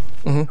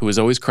 Mm-hmm. Who is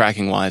always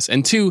cracking wise.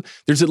 And 2,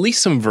 there's at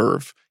least some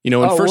verve. You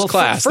know, in First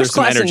Class, there's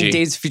some energy. In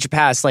Days of Future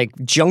Past, like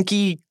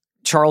junkie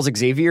Charles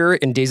Xavier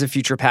in Days of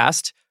Future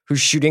Past, who's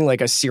shooting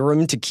like a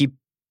serum to keep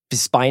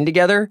his spine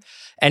together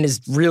and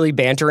is really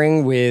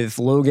bantering with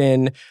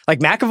Logan. Like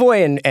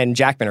McAvoy and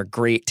Jackman are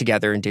great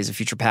together in Days of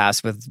Future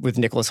Past with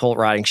Nicholas Hoult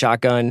riding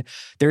shotgun.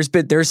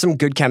 There's some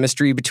good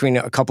chemistry between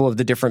a couple of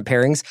the different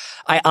pairings.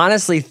 I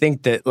honestly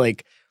think that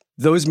like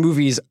those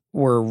movies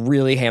were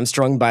really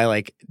hamstrung by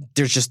like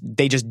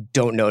they just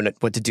don't know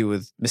what to do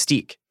with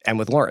Mystique and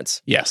with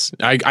Lawrence. Yes,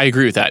 I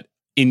agree with that.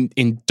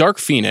 In Dark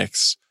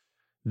Phoenix,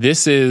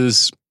 this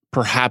is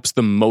perhaps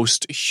the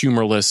most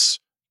humorless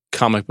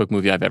comic book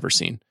movie I've ever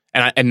seen.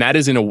 And that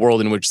is in a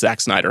world in which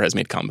Zack Snyder has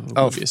made comic book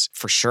movies.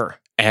 For sure.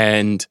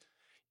 And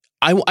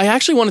I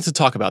actually wanted to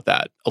talk about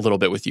that a little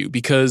bit with you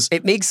because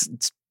it makes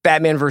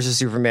Batman versus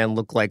Superman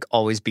look like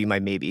Always Be My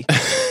Maybe.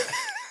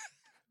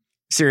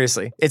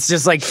 Seriously. It's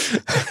just like,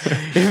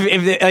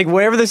 if like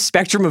whatever the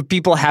spectrum of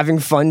people having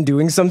fun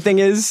doing something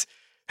is,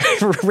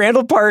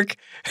 Randall Park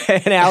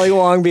and Ali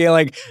Wong being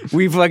like,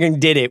 we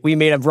fucking did it. We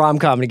made a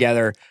rom-com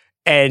together.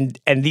 And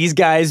these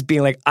guys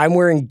being like, I'm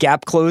wearing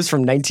Gap clothes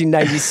from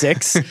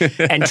 1996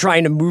 and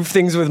trying to move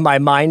things with my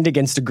mind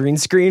against a green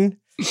screen.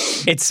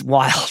 It's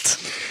wild.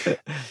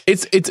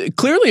 It's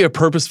clearly a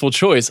purposeful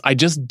choice. I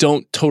just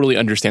don't totally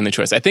understand the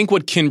choice. I think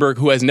what Kinberg,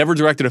 who has never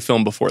directed a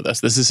film before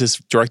this is his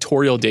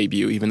directorial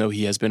debut, even though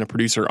he has been a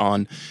producer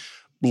on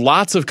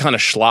lots of kind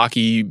of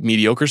schlocky,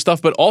 mediocre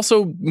stuff, but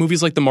also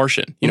movies like The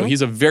Martian. You know,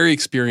 he's a very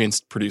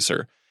experienced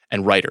producer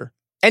and writer.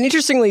 And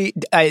interestingly,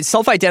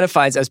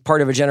 self-identifies as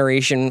part of a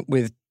generation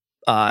with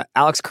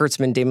Alex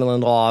Kurtzman, Damon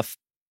Lindelof,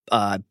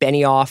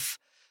 Benioff,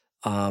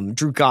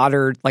 Drew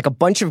Goddard, like a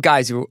bunch of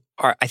guys who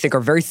I think are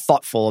very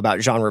thoughtful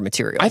about genre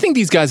material. I think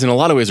these guys in a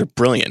lot of ways are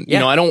brilliant. Yeah.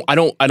 You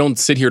know, I don't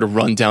sit here to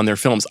run down their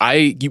films.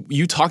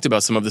 You talked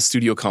about some of the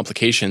studio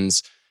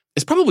complications.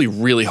 It's probably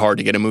really hard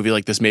to get a movie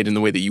like this made in the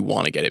way that you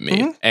want to get it made.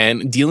 Mm-hmm.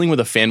 And dealing with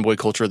a fanboy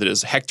culture that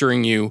is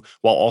hectoring you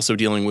while also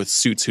dealing with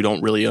suits who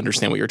don't really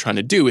understand what you're trying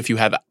to do, if you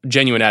have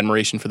genuine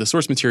admiration for the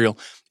source material,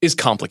 is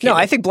complicated. No,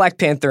 I think Black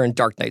Panther and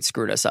Dark Knight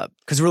screwed us up.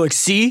 Because we're like,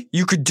 see,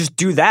 you could just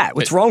do that.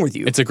 What's wrong with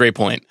you? It's a great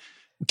point.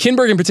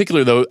 Kinberg in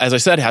particular, though, as I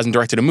said, hasn't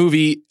directed a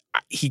movie.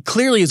 He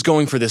clearly is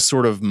going for this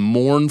sort of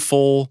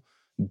mournful,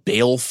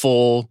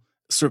 baleful,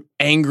 sort of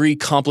angry,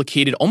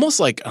 complicated, almost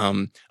like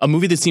a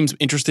movie that seems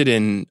interested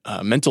in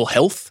mental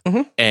health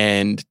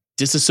and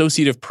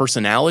dissociative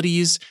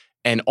personalities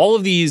and all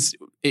of these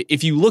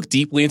if you look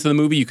deeply into the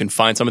movie, you can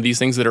find some of these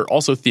things that are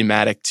also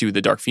thematic to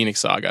the Dark Phoenix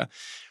saga.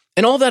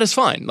 And all that is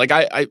fine. Like,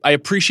 I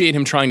appreciate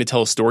him trying to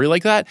tell a story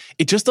like that.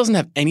 It just doesn't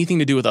have anything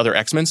to do with other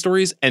X-Men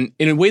stories, and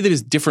in a way that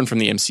is different from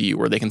the MCU,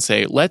 where they can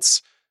say,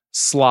 let's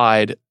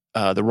slide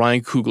the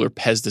Ryan Coogler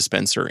Pez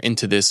dispenser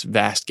into this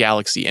vast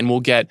galaxy, and we'll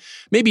get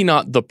maybe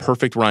not the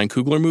perfect Ryan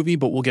Coogler movie,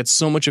 but we'll get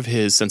so much of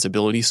his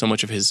sensibility, so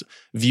much of his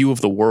view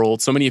of the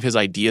world, so many of his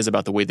ideas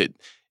about the way that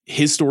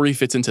his story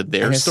fits into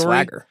their story.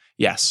 Swagger.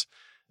 Yes.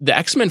 The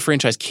X-Men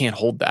franchise can't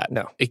hold that.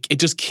 No. It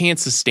just can't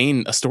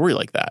sustain a story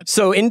like that.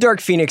 So in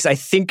Dark Phoenix, I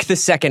think the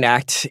second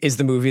act is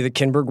the movie that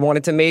Kinberg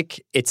wanted to make.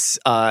 It's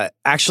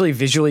actually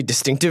visually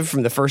distinctive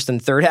from the first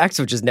and third acts,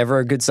 which is never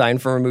a good sign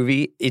for a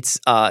movie. It's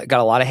got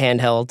a lot of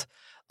handheld,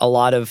 a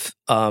lot of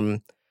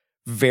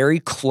very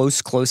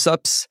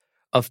close-ups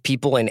of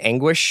people in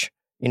anguish,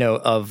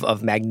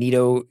 of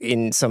Magneto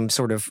in some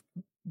sort of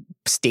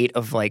state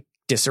of like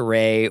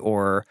disarray,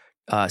 or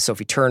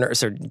Sophie Turner,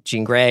 so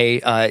Jean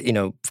Grey,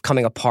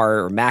 coming apart,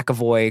 or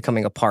McAvoy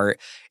coming apart.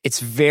 It's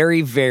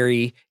very,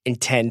 very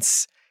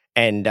intense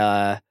and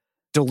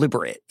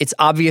deliberate. It's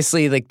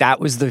obviously like that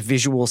was the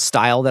visual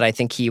style that I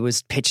think he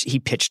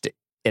pitched it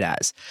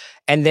as.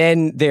 And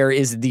then there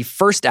is the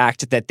first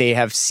act that they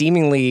have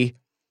seemingly,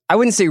 I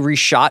wouldn't say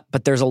reshot,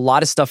 but there's a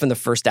lot of stuff in the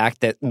first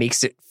act that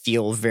makes it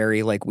feel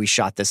very like we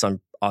shot this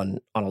on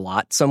a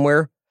lot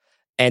somewhere.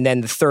 And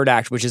then the third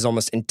act, which is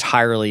almost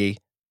entirely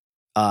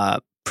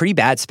pretty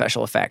bad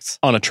special effects.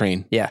 On a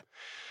train. Yeah.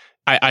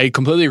 I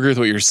completely agree with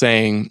what you're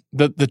saying.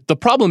 The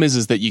problem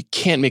is that you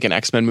can't make an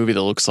X-Men movie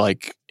that looks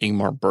like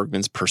Ingmar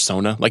Bergman's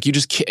Persona. Like, you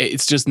just can't,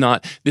 it's just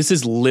not, this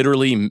is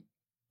literally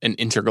an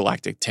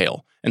intergalactic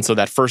tale. And so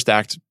that first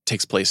act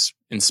takes place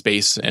in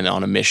space and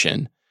on a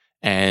mission.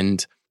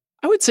 And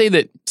I would say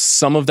that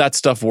some of that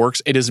stuff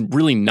works. It is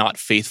really not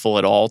faithful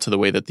at all to the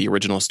way that the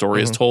original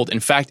story is told.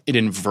 In fact, it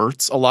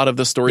inverts a lot of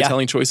the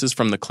storytelling choices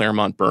from the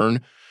Claremont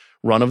Byrne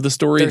run of the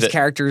story. There's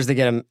characters that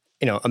get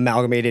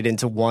amalgamated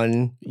into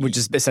one, which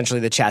is essentially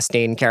the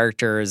Chastain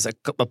character is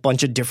a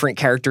bunch of different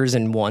characters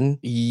in one.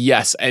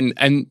 Yes,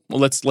 and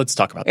let's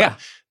talk about that.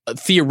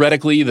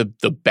 Theoretically, the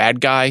bad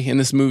guy in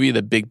this movie,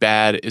 the big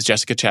bad, is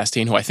Jessica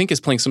Chastain, who I think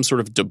is playing some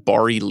sort of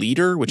Dabari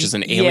leader, which is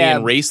an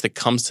alien race that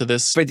comes to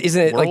this. But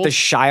isn't it like the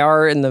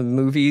Shi'ar in the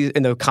movies,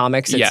 in the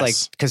comics? It's like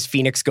because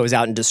Phoenix goes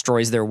out and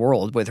destroys their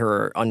world with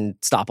her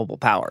unstoppable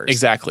powers.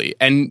 Exactly,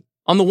 and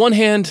on the one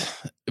hand,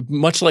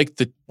 much like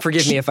the...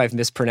 Forgive me if I've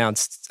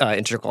mispronounced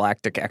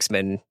Intergalactic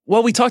X-Men.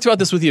 Well, we talked about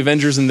this with the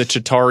Avengers and the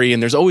Chitauri,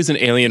 and there's always an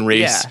alien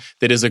race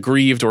that is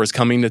aggrieved or is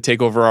coming to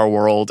take over our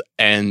world,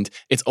 and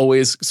it's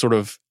always sort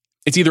of...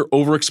 It's either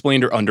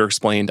over-explained or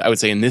underexplained. I would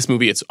say in this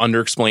movie, it's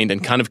underexplained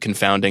and kind of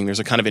confounding. There's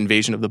a kind of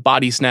invasion of the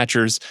body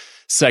snatchers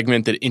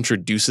segment that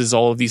introduces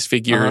all of these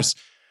figures.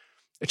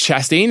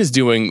 Chastain is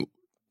doing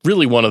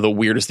really one of the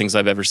weirdest things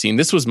I've ever seen.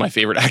 This was my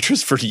favorite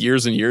actress for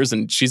years and years,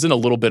 and she's in a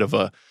little bit of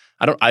a...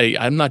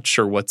 I'm not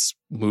sure what's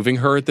moving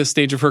her at this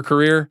stage of her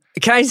career.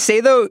 Can I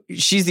say, though,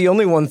 she's the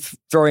only one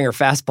throwing her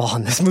fastball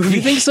in this movie.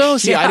 You think so?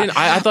 See,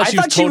 I thought she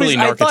was totally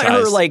narcotized. I thought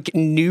her, like,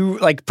 new,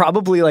 like,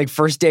 probably, like,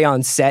 first day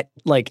on set,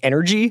 like,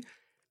 energy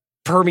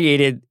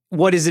permeated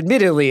what is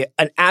admittedly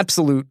an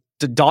absolute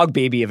dog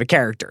baby of a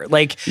character.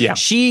 Like,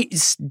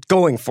 she's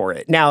going for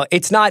it. Now,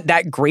 it's not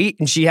that great,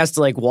 and she has to,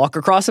 like, walk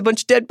across a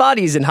bunch of dead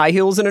bodies in high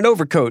heels and an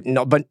overcoat, and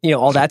but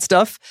all that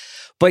stuff.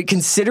 But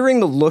considering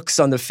the looks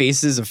on the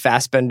faces of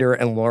Fassbender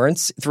and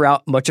Lawrence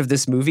throughout much of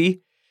this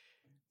movie,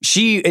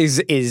 she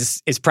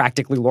is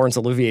practically Laurence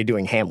Olivier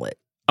doing Hamlet.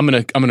 I'm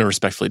gonna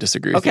respectfully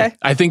disagree with you.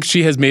 I think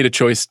she has made a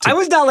choice to... I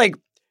was not like,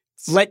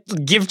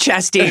 give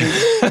Chastain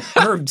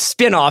her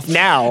spin-off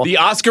now. The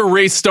Oscar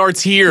race starts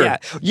here. Yeah.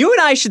 You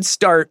and I should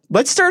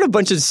let's start a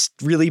bunch of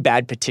really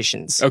bad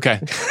petitions.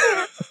 Okay.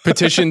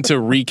 Petition to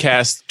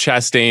recast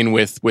Chastain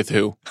with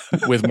who?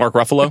 With Mark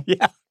Ruffalo?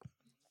 Yeah.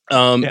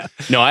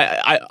 No,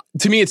 I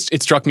to me,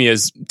 it struck me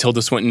as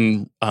Tilda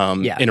Swinton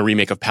in a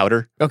remake of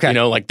Powder. Okay.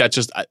 Like that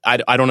just,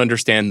 I don't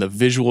understand the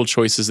visual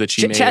choices that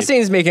she made.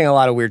 Chastain's making a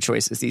lot of weird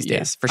choices these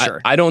days, for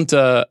sure. I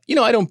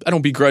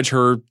don't begrudge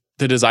her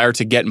the desire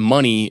to get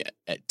money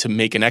to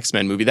make an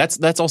X-Men movie.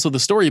 That's also the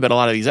story about a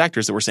lot of these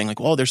actors that we're saying like,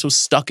 oh, they're so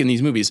stuck in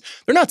these movies.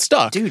 They're not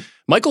stuck. Dude.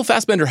 Michael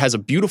Fassbender has a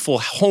beautiful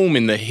home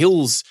in the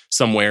hills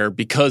somewhere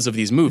because of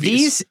these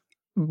movies.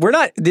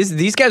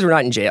 These guys were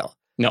not in jail.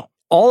 No.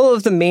 All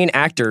of the main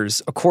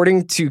actors,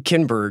 according to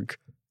Kinberg,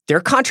 their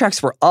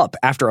contracts were up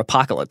after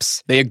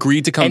Apocalypse. They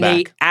agreed to come back.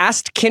 And they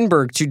asked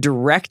Kinberg to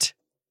direct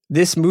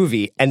this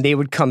movie, and they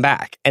would come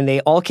back. And they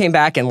all came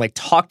back and like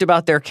talked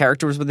about their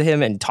characters with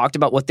him and talked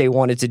about what they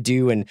wanted to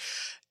do. And,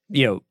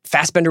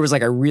 Fassbender was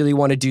like, I really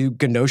want to do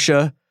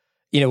Genosha,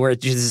 where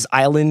it's this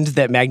island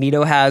that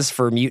Magneto has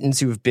for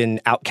mutants who have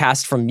been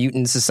outcast from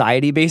mutant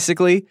society,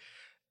 basically.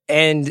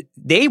 And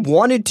they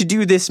wanted to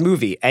do this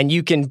movie, and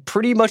you can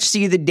pretty much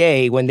see the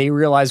day when they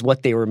realized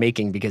what they were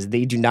making because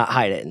they do not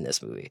hide it in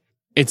this movie.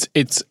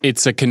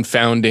 It's a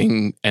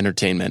confounding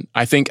entertainment.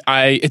 I think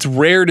it's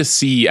rare to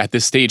see at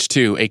this stage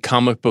too a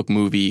comic book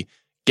movie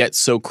get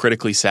so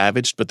critically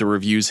savaged, but the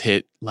reviews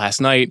hit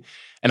last night,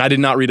 and I did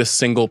not read a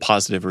single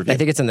positive review. I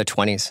think it's in the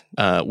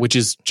 20s. Which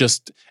is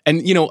just,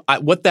 and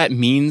what that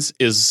means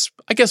is,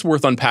 I guess,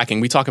 worth unpacking.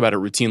 We talk about it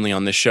routinely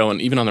on this show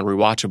and even on the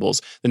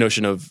rewatchables, the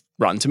notion of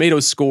Rotten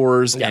Tomatoes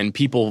scores and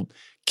people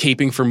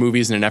caping for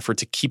movies in an effort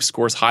to keep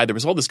scores high. There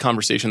was all this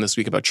conversation this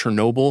week about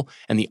Chernobyl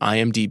and the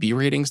IMDb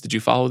ratings. Did you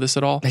follow this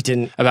at all? I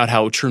didn't. About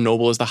how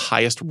Chernobyl is the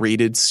highest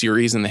rated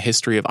series in the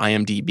history of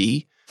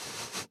IMDb.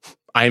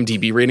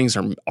 IMDb ratings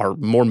are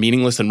more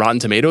meaningless than Rotten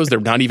Tomatoes. They're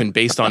not even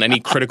based on any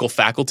critical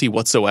faculty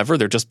whatsoever.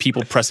 They're just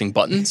people pressing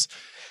buttons.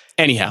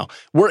 Anyhow,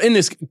 we're in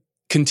this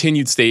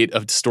continued state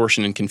of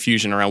distortion and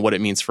confusion around what it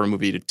means for a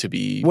movie to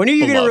be When are you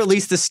going to beloved.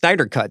 release the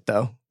Snyder Cut,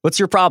 though? What's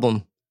your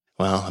problem?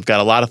 Well, I've got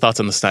a lot of thoughts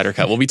on the Snyder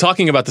Cut. We'll be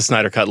talking about the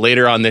Snyder Cut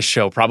later on this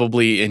show,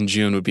 probably in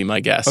June would be my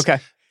guess. Okay.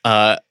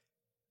 So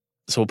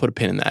we'll put a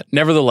pin in that.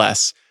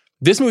 Nevertheless,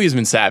 this movie has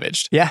been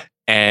savaged. Yeah.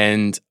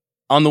 And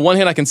on the one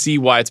hand, I can see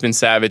why it's been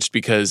savaged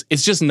because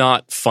it's just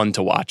not fun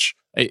to watch.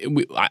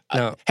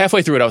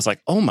 Halfway through it, I was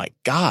like, oh my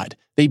God,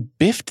 they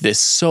biffed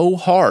this so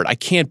hard. I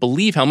can't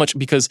believe how much,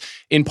 because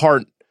in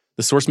part,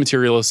 the source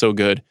material is so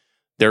good.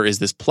 There is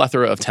this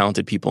plethora of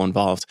talented people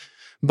involved.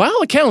 By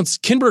all accounts,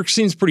 Kinberg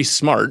seems pretty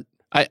smart.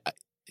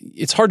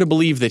 It's hard to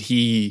believe that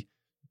he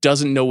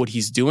doesn't know what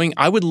he's doing.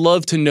 I would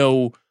love to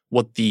know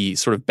what the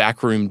sort of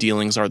backroom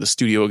dealings are, the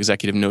studio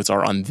executive notes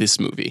are on this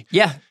movie.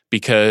 Yeah.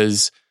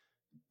 Because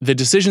the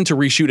decision to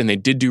reshoot, and they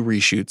did do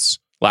reshoots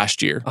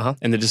last year,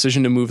 and the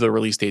decision to move the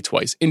release date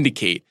twice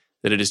indicate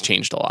that it has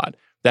changed a lot.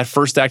 That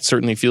first act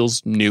certainly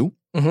feels new,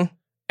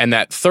 and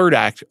that third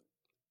act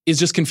is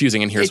just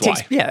confusing, and here's why.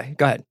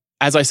 Go ahead.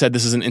 As I said,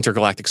 this is an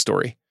intergalactic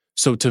story.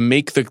 So to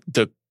make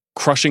the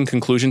crushing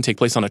conclusion take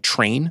place on a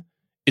train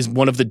is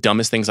one of the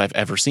dumbest things I've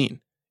ever seen.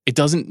 It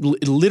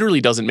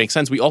literally doesn't make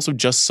sense.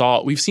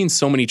 We've seen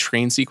so many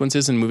train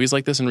sequences in movies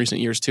like this in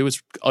recent years too.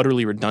 It's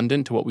utterly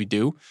redundant to what we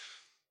do.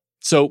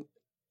 So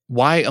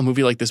why a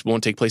movie like this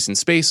won't take place in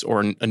space or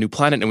a new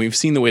planet, and we've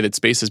seen the way that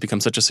space has become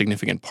such a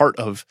significant part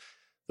of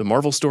the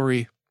Marvel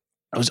story.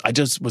 I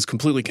just was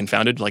completely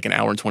confounded like an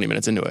hour and 20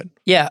 minutes into it.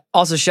 Yeah.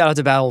 Also, shout out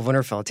to Battle of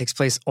Winterfell. It takes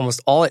place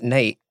almost all at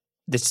night.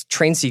 This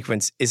train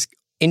sequence is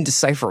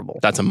indecipherable.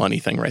 That's a money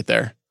thing right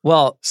there.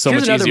 Well, so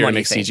here's much another easier to money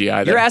make thing.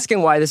 CGI there. You're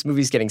asking why this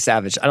movie's getting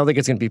savaged. I don't think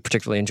it's going to be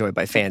particularly enjoyed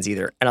by fans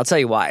either. And I'll tell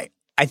you why.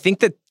 I think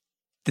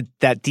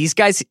that these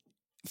guys,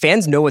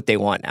 fans know what they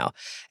want now.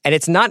 And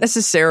it's not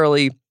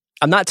necessarily,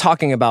 I'm not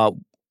talking about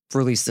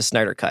release the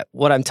Snyder Cut.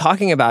 What I'm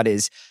talking about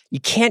is you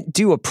can't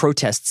do a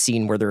protest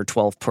scene where there are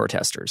 12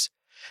 protesters.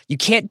 You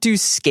can't do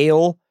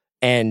scale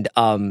and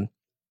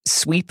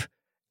sweep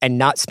and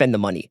not spend the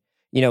money.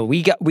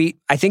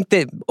 I think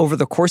that over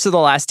the course of the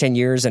last 10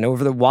 years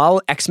and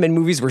while X-Men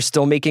movies were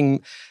still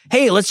making,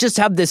 hey, let's just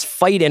have this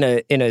fight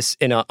on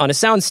a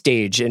sound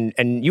stage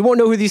and you won't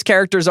know who these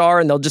characters are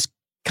and they'll just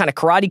kind of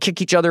karate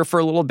kick each other for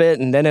a little bit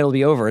and then it'll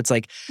be over. It's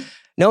like,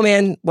 no,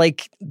 man,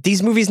 like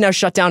these movies now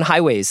shut down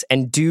highways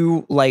and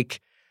do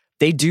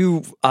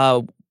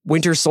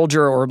Winter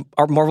Soldier or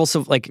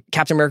Marvel, like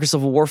Captain America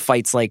Civil War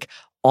fights like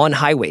on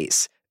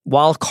highways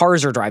while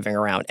cars are driving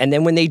around. And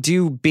then when they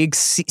do big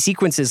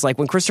sequences, like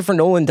when Christopher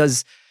Nolan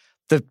does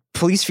the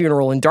police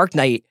funeral in Dark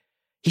Knight,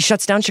 he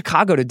shuts down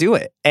Chicago to do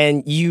it.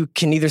 And you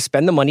can either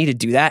spend the money to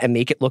do that and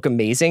make it look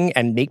amazing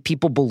and make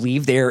people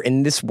believe they're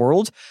in this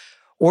world,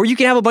 or you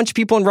can have a bunch of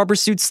people in rubber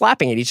suits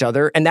slapping at each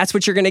other, and that's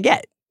what you're going to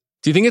get.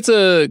 Do you think it's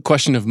a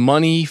question of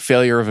money,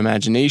 failure of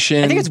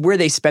imagination? I think it's where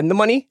they spend the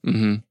money.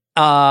 Mm-hmm.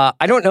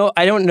 I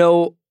don't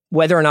know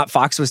whether or not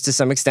Fox was to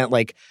some extent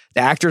like the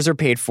actors are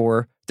paid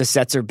for, the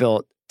sets are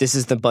built, this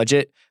is the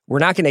budget. We're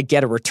not going to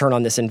get a return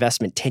on this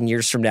investment 10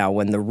 years from now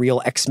when the real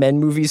X-Men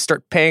movies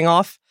start paying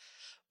off.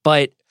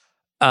 But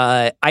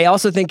I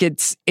also think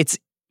it's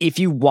if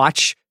you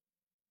watch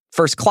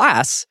First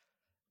Class,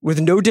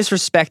 with no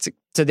disrespect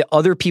to the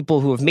other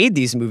people who have made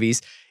these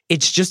movies,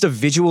 it's just a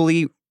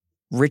visually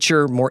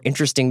richer, more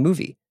interesting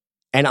movie.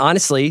 And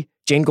honestly,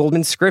 Jane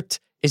Goldman's script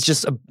is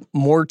just a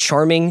more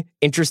charming,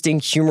 interesting,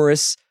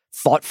 humorous,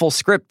 thoughtful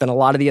script than a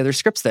lot of the other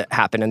scripts that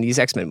happen in these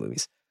X-Men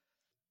movies.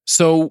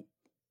 So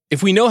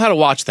if we know how to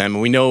watch them,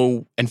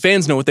 and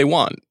fans know what they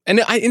want,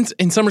 and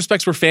in some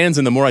respects we're fans,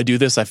 and the more I do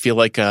this, I feel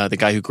like the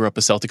guy who grew up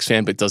a Celtics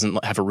fan but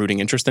doesn't have a rooting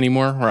interest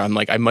anymore, where I'm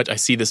like, I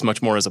see this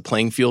much more as a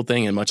playing field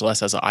thing and much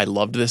less as I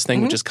loved this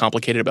thing, which is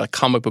complicated about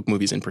comic book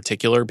movies in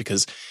particular,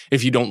 because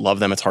if you don't love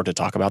them, it's hard to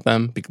talk about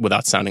them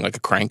without sounding like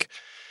a crank.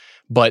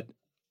 But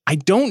I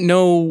don't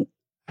know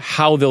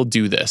how they'll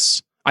do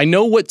this. I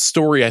know what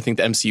story I think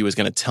the MCU is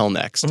going to tell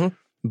next,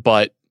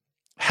 but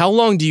how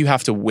long do you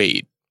have to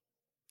wait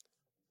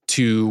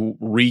to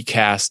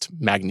recast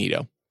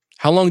Magneto?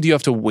 How long do you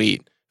have to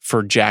wait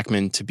for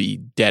Jackman to be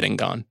dead and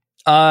gone?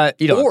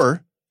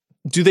 Or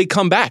do they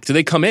come back? Do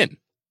they come in?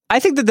 I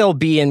think that they'll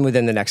be in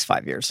within the next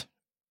 5 years.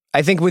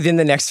 I think within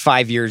the next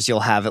 5 years, you'll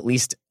have at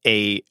least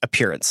a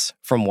appearance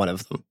from one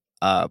of them,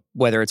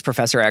 whether it's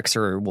Professor X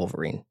or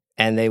Wolverine,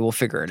 and they will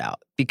figure it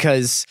out.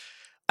 Because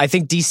I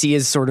think DC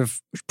is sort of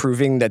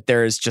proving that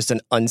there is just an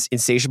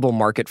insatiable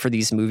market for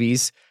these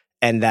movies,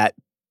 and that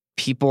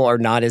people are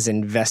not as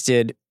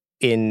invested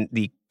in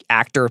the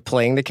actor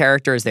playing the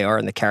character as they are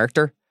in the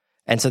character.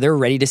 And so they're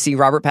ready to see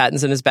Robert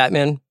Pattinson as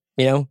Batman.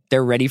 You know,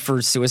 they're ready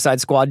for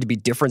Suicide Squad to be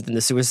different than the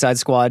Suicide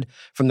Squad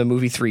from the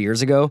movie 3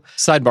 years ago.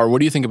 Sidebar, what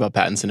do you think about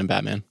Pattinson and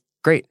Batman?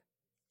 Great.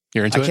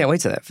 You're into it? I can't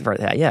wait for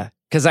that, yeah.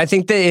 Because I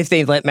think that if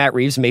they let Matt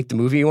Reeves make the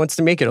movie he wants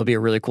to make, it'll be a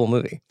really cool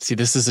movie. See,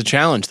 this is a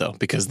challenge, though,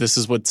 because this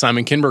is what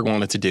Simon Kinberg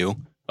wanted to do,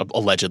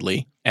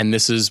 allegedly. And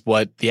this is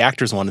what the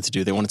actors wanted to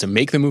do. They wanted to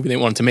make the movie they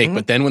wanted to make.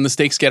 But then when the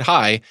stakes get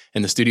high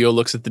and the studio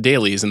looks at the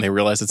dailies and they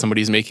realize that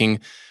somebody's making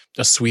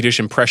a Swedish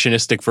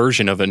impressionistic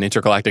version of an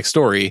intergalactic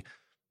story,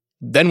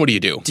 then what do you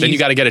do? Then you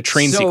got to get a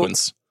train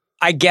sequence.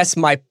 I guess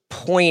my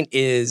point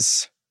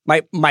is,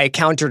 my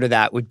counter to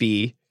that would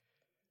be,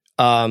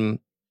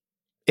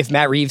 if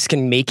Matt Reeves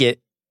can make it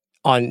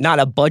on not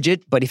a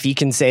budget, but if he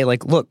can say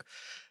like, look,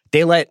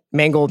 they let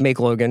Mangold make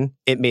Logan,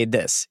 it made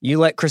this. You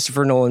let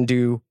Christopher Nolan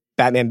do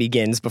Batman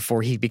Begins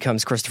before he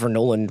becomes Christopher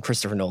Nolan,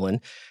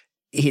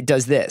 he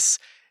does this.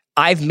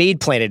 I've made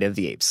Planet of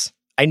the Apes.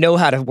 I know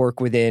how to work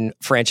within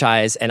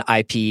franchise and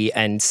IP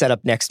and set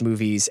up next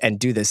movies and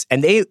do this.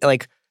 And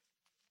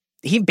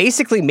he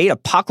basically made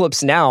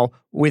Apocalypse Now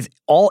with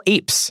all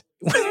apes.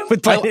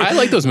 I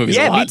like those movies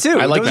a lot. Yeah, me too.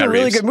 I like those Matt are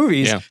really Reeves. good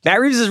movies. Yeah.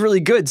 Matt Reeves is really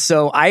good,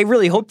 so I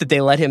really hope that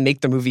they let him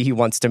make the movie he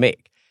wants to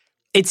make.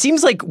 It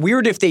seems like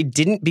weird if they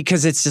didn't,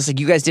 because it's just like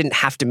you guys didn't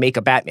have to make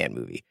a Batman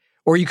movie.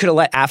 Or you could have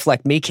let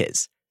Affleck make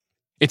his.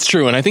 It's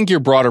true, and I think your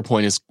broader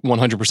point is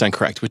 100%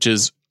 correct, which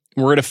is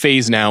we're at a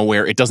phase now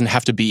where it doesn't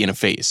have to be in a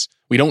phase.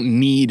 We don't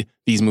need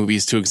these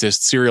movies to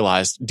exist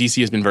serialized. DC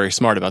has been very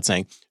smart about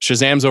saying,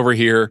 Shazam's over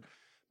here,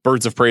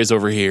 Birds of Prey is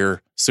over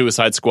here,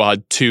 Suicide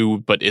Squad 2,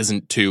 but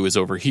isn't 2, is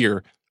over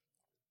here.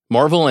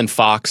 Marvel and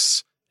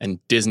Fox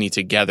and Disney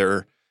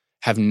together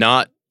have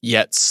not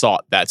yet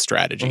sought that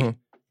strategy.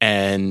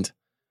 And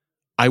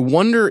I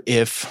wonder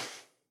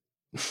if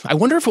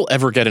we'll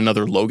ever get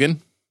another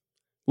Logan.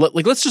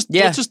 Let's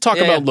just talk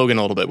about Logan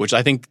a little bit, which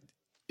I think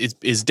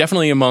is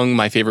definitely among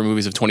my favorite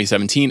movies of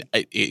 2017.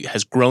 It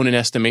has grown in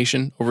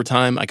estimation over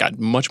time. I got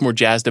much more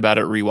jazzed about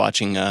it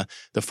rewatching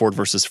the Ford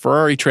versus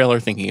Ferrari trailer,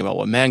 thinking about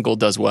what Mangold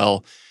does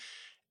well.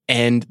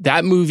 And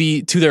that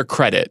movie, to their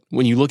credit,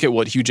 when you look at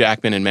what Hugh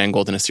Jackman and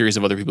Mangold and a series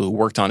of other people who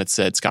worked on it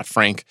said, Scott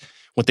Frank,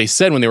 what they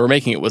said when they were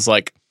making it was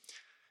like,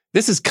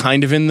 this is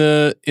kind of in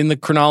the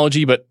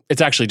chronology, but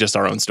it's actually just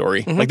our own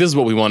story. Like, this is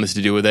what we wanted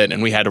to do with it,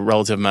 and we had a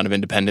relative amount of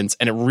independence,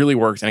 and it really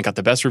worked, and it got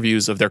the best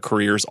reviews of their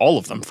careers, all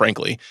of them,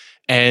 frankly,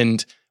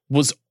 and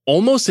was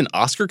almost an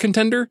Oscar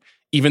contender,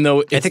 even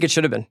though I think it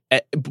should have been.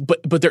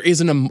 But there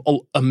is an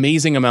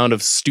amazing amount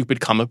of stupid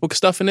comic book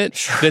stuff in it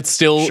that's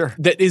still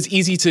that is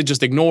easy to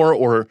just ignore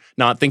or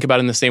not think about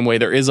in the same way.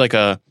 There is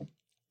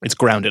it's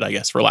grounded, I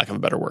guess, for lack of a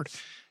better word,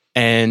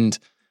 and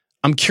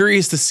I'm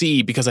curious to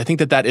see, because I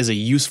think that is a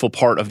useful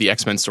part of the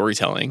X-Men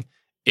storytelling,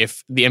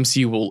 if the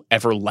MCU will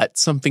ever let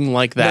something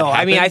like that happen.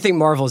 I mean, I think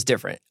Marvel's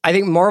different. I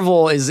think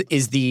Marvel is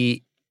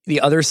the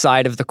other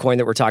side of the coin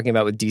that we're talking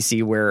about with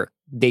DC, where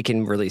they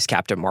can release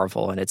Captain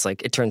Marvel, and it's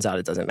like, it turns out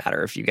it doesn't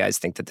matter if you guys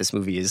think that this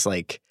movie is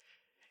like,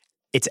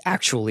 it's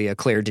actually a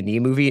Claire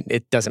Denis movie.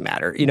 It doesn't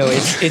matter. You know,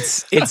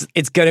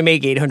 it's going to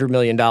make $800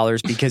 million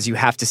because you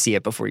have to see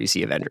it before you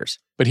see Avengers.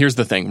 But here's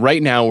the thing.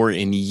 Right now, we're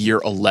in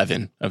year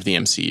 11 of the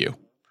MCU.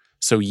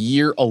 So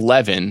year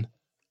 11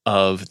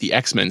 of the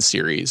X-Men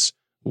series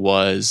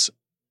was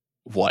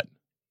what?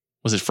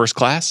 Was it First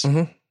Class?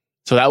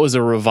 So that was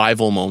a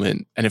revival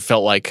moment, and it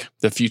felt like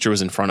the future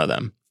was in front of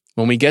them.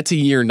 When we get to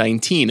year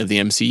 19 of the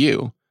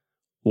MCU,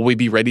 will we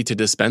be ready to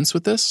dispense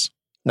with this?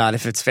 Not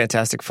if it's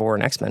Fantastic Four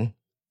and X-Men.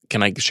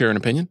 Can I share an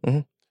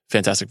opinion?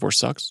 Fantastic Four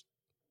sucks.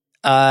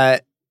 I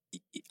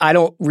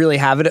don't really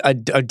have a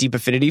deep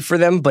affinity for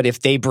them, but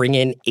if they bring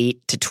in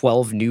 8 to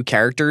 12 new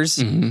characters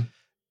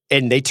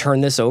and they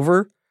turn this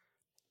over,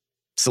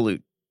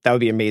 salute. That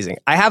would be amazing.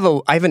 I have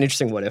an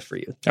interesting what if for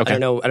you. Okay. I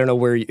don't know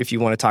where if you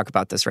want to talk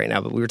about this right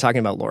now, but we were talking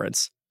about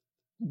Lawrence.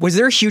 Was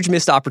there a huge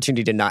missed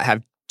opportunity to not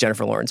have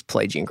Jennifer Lawrence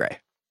play Jean Grey?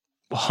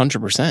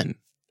 100%.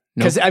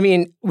 Because I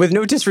mean, with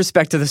no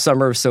disrespect to the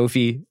Summer of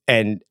Sophie,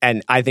 and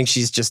I think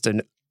she's just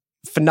a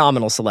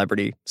phenomenal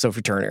celebrity,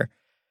 Sophie Turner.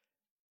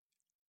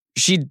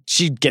 She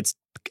gets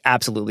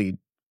absolutely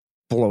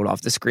blown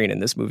off the screen in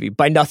this movie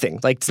by nothing.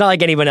 Like, it's not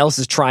like anyone else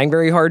is trying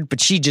very hard,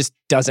 but she just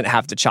doesn't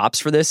have the chops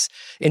for this.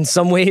 In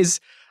some ways,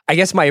 I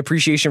guess my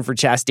appreciation for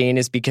Chastain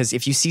is because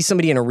if you see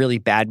somebody in a really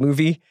bad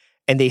movie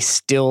and they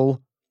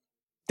still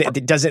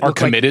it doesn't look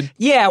committed, like,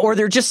 yeah, or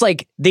they're just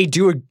like, they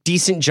do a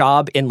decent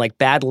job in like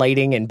bad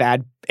lighting and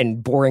bad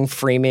and boring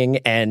framing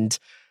and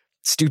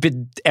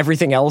stupid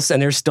everything else,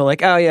 and they're still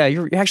like, oh yeah,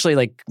 you're actually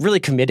like really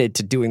committed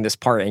to doing this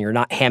part and you're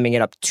not hamming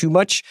it up too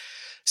much.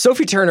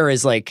 Sophie Turner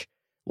is like,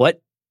 what?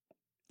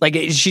 Like,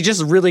 she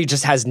just really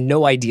just has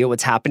no idea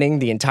what's happening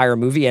the entire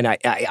movie. And I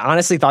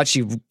honestly thought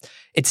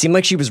it seemed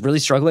like she was really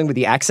struggling with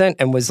the accent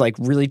and was like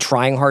really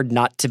trying hard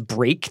not to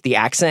break the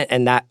accent,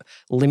 and that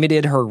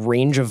limited her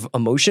range of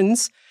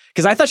emotions.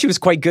 Because I thought she was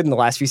quite good in the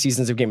last few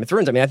seasons of Game of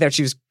Thrones. I mean, I thought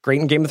she was great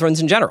in Game of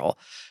Thrones in general.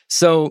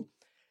 So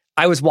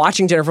I was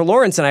watching Jennifer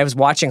Lawrence and I was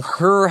watching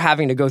her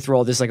having to go through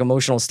all this like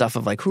emotional stuff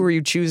of like, who are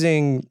you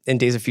choosing in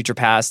Days of Future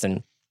Past?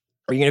 And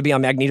are you going to be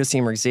on Magneto's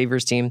team or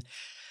Xavier's team?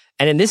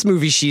 And in this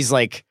movie, she's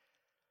like,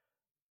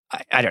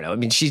 I don't know. I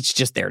mean, she's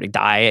just there to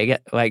die.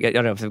 I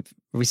don't know if are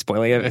we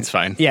spoiling it. It's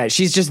fine. Yeah,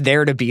 she's just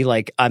there to be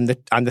like, I'm the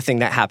thing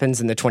that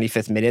happens in the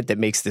 25th minute that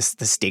makes the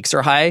stakes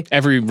are high.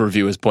 Every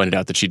review has pointed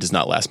out that she does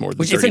not last more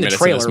than 30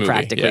 minutes in this movie.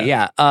 Practically,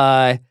 yeah.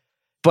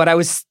 But I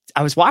was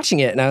watching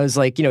it and I was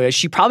like,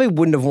 she probably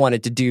wouldn't have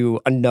wanted to do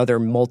another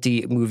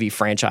multi-movie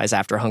franchise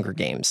after Hunger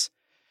Games.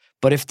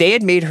 But if they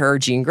had made her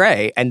Jean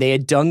Grey and they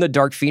had done the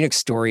Dark Phoenix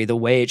story the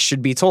way it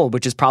should be told,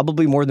 which is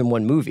probably more than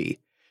one movie,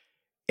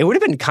 it would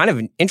have been kind of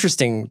an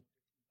interesting.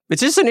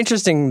 It's just an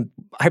interesting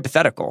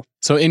hypothetical.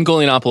 So in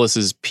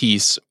Golianopoulos'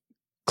 piece,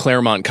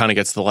 Claremont kind of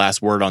gets the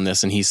last word on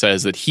this, and he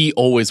says that he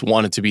always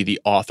wanted to be the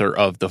author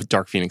of the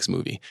Dark Phoenix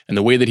movie. And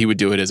the way that he would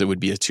do it is it would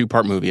be a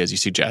 2-part movie, as you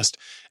suggest,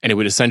 and it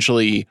would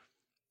essentially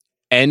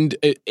end,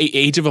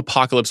 Age of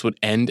Apocalypse would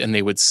end, and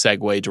they would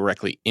segue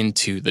directly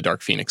into the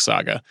Dark Phoenix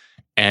saga.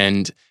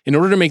 And in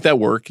order to make that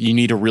work, you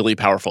need a really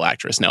powerful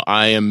actress. Now,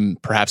 I am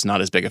perhaps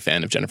not as big a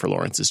fan of Jennifer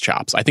Lawrence's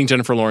chops. I think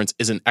Jennifer Lawrence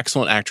is an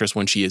excellent actress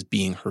when she is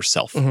being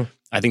herself. Mm-hmm.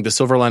 I think the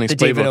Silver Linings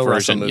Playbook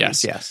version,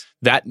 yes,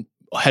 that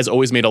has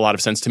always made a lot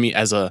of sense to me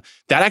that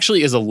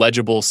actually is a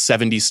legible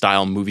 70s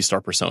style movie star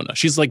persona.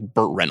 She's like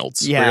Burt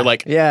Reynolds. Yeah. Where you're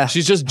like,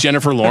 she's just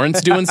Jennifer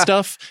Lawrence doing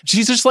stuff.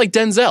 She's just like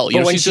Denzel.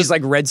 But when she's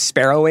like Red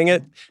Sparrowing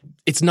it,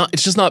 it's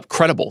just not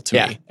credible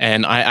to me.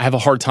 And I have a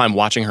hard time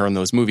watching her in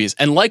those movies.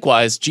 And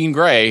likewise, Jean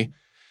Grey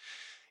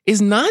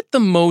is not the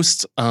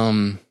most,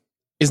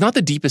 is not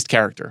the deepest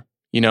character,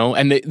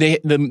 and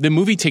the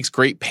movie takes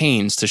great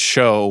pains to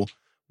show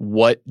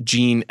what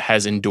Jean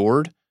has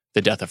endured,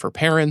 the death of her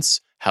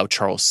parents, how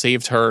Charles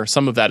saved her.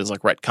 Some of that is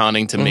like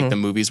retconning to make the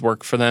movies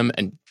work for them.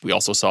 And we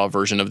also saw a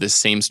version of this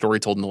same story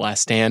told in The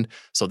Last Stand.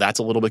 So that's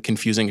a little bit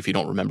confusing if you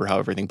don't remember how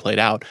everything played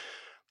out.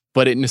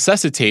 But it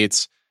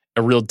necessitates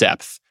a real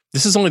depth.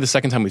 This is only the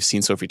second time we've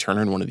seen Sophie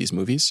Turner in one of these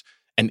movies.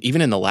 And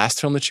even in the last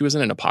film that she was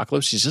in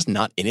Apocalypse, she's just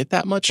not in it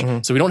that much.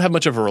 Mm-hmm. So we don't have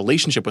much of a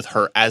relationship with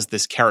her as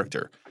this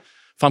character.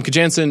 Famke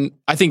Janssen,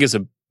 I think, is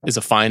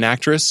a fine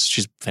actress.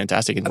 She's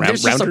fantastic in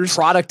Rounders. There's just a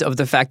product of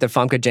the fact that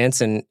Famke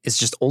Janssen is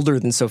just older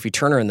than Sophie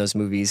Turner in those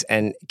movies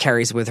and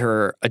carries with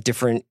her a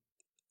different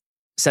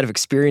set of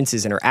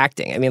experiences in her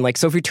acting. I mean, like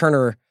Sophie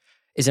Turner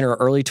is in her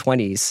early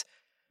 20s.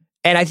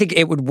 And I think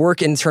it would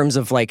work in terms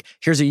of like,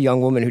 here's a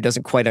young woman who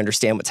doesn't quite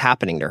understand what's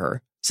happening to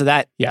her. So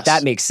that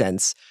makes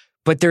sense.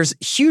 But there's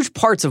huge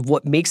parts of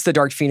what makes the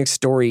Dark Phoenix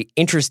story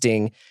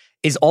interesting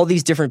is all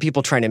these different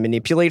people trying to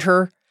manipulate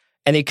her.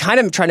 And they kind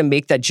of try to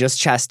make that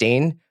just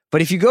Chastain.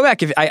 But if you go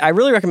back, I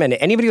really recommend it.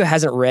 Anybody who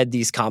hasn't read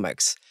these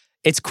comics,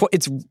 it's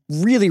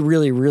really,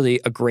 really, really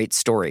a great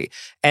story.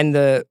 And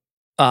the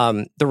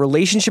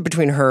relationship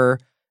between her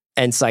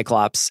and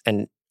Cyclops,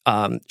 and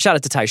shout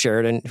out to Ty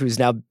Sheridan, who's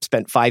now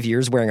spent 5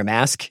 years wearing a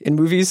mask in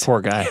movies.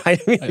 Poor guy. I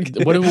mean,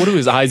 what do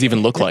his eyes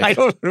even look like? I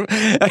don't know.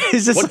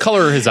 What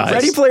color are his eyes?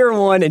 Ready Player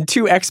One and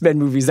 2 X-Men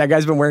movies, that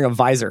guy's been wearing a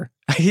visor.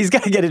 He's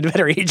got to get a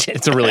better agent.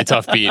 It's a really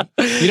tough beat.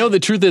 The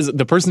truth is,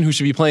 the person who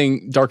should be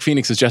playing Dark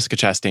Phoenix is Jessica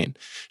Chastain.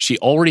 She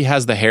already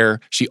has the hair.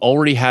 She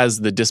already has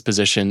the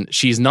disposition.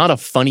 She's not a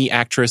funny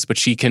actress, but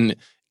she can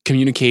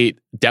communicate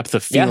depth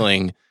of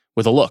feeling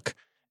with a look.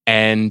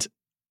 And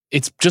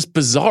it's just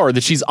bizarre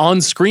that she's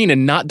on screen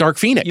and not Dark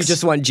Phoenix. You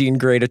just want Jean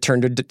Grey to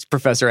turn to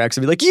Professor X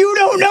and be like, you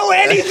don't know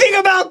anything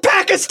about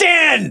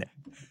Pakistan!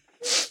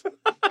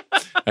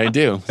 I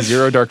do.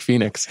 Zero Dark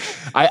Phoenix.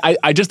 I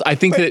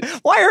think that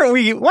why are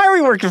we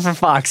working for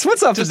Fox?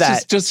 What's up with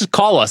that? Just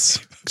call us.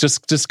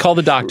 Just call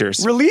the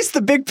doctors. Release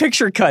the big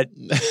picture cut.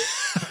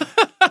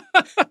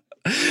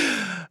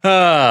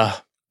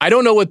 I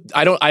don't know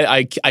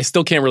I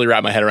still can't really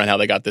wrap my head around how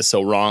they got this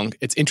so wrong.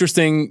 It's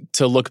interesting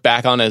to look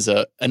back on as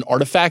an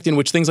artifact in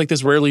which things like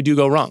this rarely do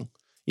go wrong.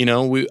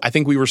 I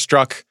think we were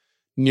struck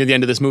near the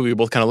end of this movie. We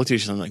both kind of looked at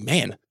each other and like,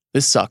 man,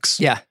 this sucks.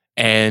 Yeah.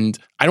 And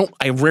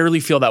I rarely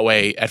feel that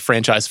way at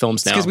franchise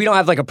films now. Because we don't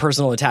have like a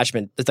personal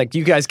attachment. It's like,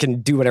 you guys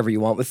can do whatever you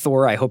want with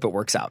Thor. I hope it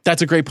works out.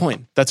 That's a great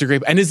point.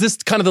 And is this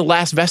kind of the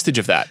last vestige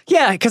of that?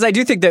 Yeah, because I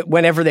do think that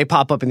whenever they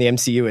pop up in the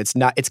MCU, it's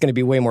going to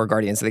be way more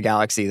Guardians of the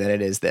Galaxy than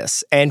it is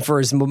this. And for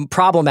as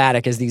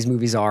problematic as these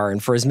movies are,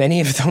 and for as many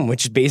of them,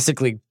 which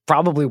basically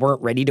probably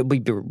weren't ready to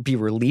be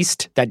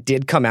released, that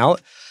did come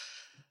out,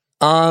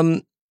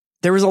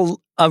 there was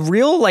a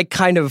real like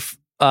kind of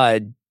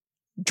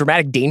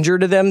dramatic danger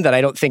to them that I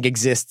don't think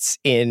exists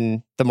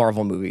in the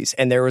Marvel movies.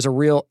 And there was a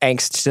real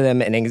angst to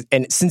them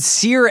and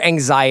sincere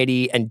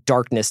anxiety and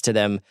darkness to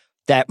them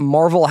that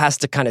Marvel has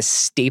to kind of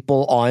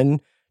staple on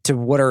to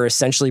what are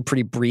essentially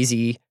pretty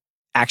breezy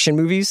action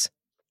movies.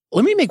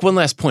 Let me make one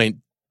last point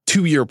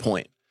to your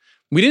point.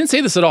 We didn't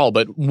say this at all,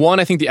 but one,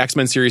 I think the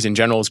X-Men series in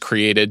general is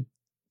created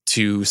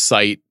to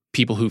cite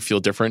people who feel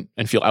different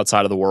and feel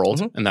outside of the world.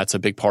 Mm-hmm. And that's a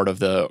big part of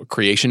the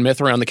creation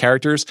myth around the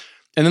characters.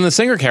 And then the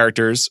Singer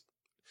characters,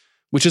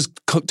 which is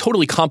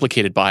totally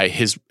complicated by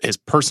his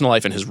personal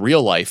life and his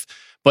real life.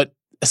 But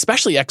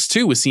especially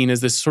X2 was seen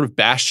as this sort of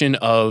bastion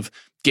of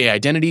gay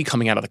identity,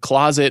 coming out of the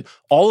closet,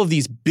 all of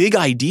these big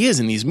ideas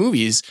in these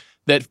movies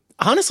that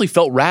honestly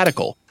felt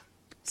radical.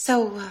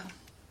 So,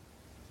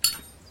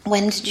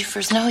 when did you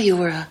first know you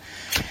were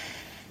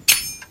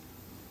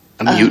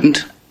A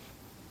mutant?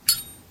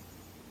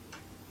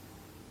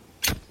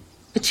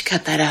 But you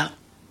cut that out.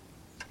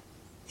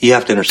 You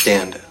have to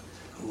understand,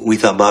 we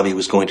thought Bobby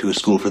was going to a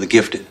school for the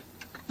gifted.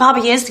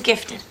 Bobby is the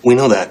gifted. We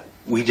know that.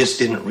 We just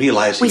didn't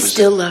realize he We was...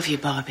 still love you,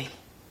 Bobby.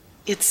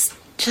 It's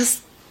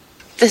just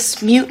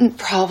this mutant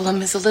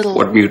problem is a little...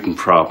 What mutant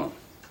problem?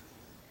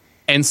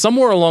 And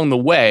somewhere along the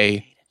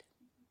way,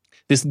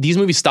 these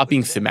movies stopped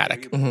being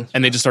thematic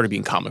and they just started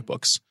being comic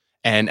books.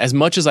 And as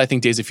much as I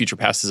think Days of Future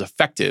Past is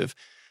effective,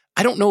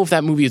 I don't know if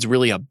that movie is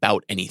really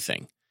about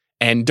anything.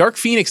 And Dark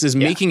Phoenix is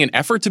making an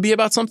effort to be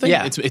about something.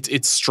 Yeah.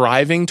 It's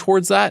striving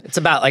towards that. It's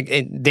about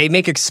they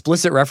make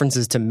explicit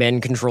references to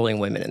men controlling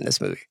women in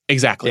this movie.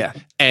 Exactly. Yeah.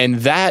 And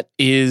that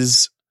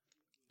is,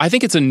 I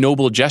think it's a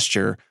noble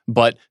gesture,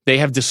 but they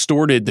have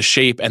distorted the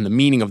shape and the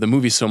meaning of the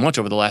movie so much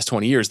over the last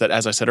 20 years that,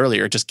 as I said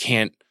earlier, it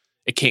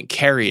can't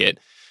carry it.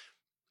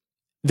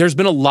 There's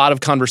been a lot of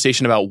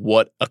conversation about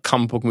what a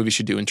comic book movie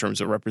should do in terms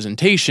of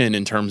representation,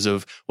 in terms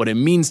of what it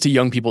means to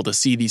young people to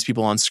see these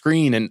people on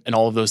screen and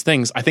all of those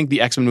things. I think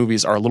the X-Men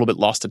movies are a little bit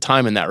lost to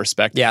time in that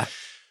respect. Yeah.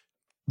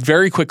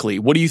 Very quickly,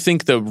 what do you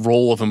think the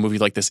role of a movie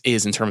like this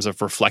is in terms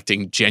of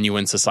reflecting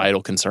genuine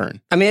societal concern?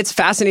 I mean, it's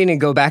fascinating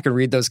to go back and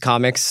read those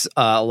comics,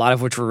 a lot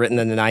of which were written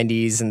in the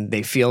 90s, and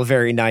they feel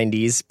very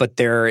 90s, but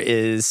there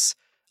is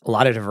a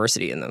lot of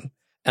diversity in them.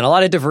 And a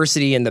lot of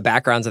diversity in the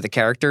backgrounds of the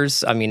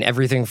characters. I mean,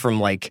 everything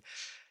from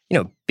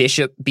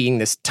Bishop being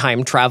this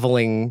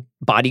time-traveling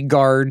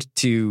bodyguard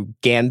to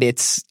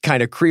Gambit's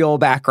kind of Creole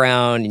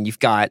background, and you've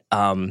got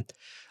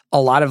a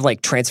lot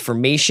of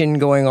transformation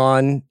going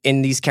on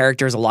in these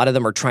characters. A lot of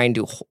them are trying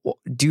to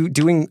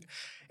doing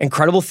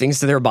incredible things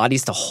to their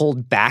bodies to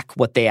hold back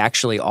what they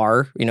actually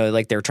are.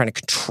 They're trying to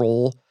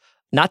control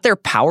not their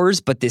powers,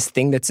 but this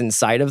thing that's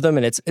inside of them,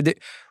 and it's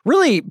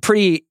really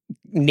pretty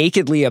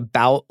nakedly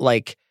about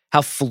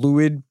how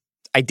fluid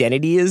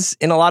identity is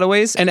in a lot of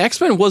ways. And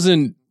X-Men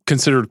wasn't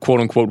considered quote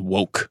unquote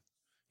woke.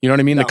 You know what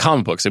I mean? No. The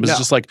comic books. It was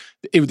just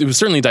it was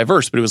certainly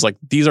diverse, but it was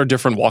these are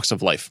different walks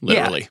of life,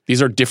 literally. Yeah.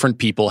 These are different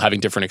people having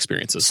different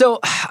experiences. So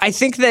I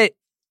think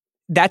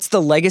that's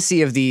the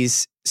legacy of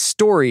these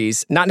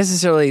stories. Not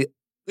necessarily,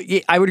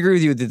 I would agree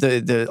with you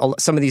that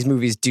some of these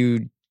movies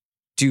do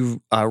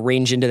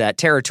range into that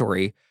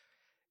territory.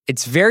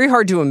 It's very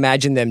hard to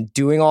imagine them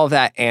doing all of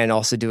that and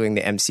also doing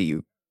the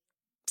MCU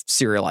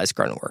serialized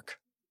grunt work.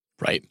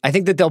 Right. I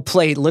think that they'll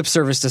play lip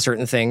service to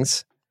certain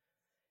things.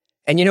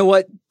 And you know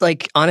what?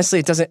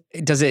 Honestly, does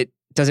it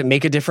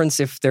make a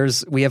difference if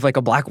we have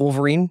a Black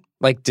Wolverine?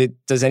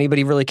 Does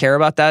anybody really care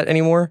about that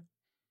anymore?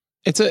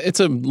 It's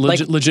a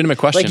legitimate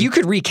question. You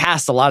could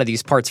recast a lot of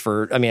these parts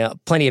for,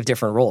 plenty of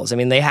different roles. I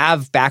mean, they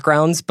have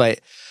backgrounds, but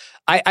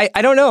I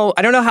don't know.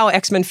 I don't know how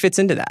X-Men fits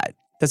into that.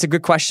 That's a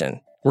good question.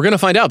 We're going to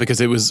find out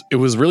because it was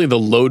really the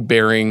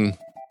load-bearing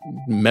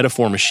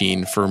metaphor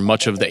machine for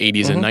much of the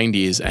 80s and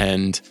 90s,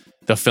 and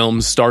the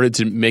films started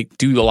to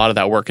do a lot of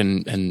that work,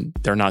 and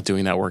they're not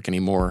doing that work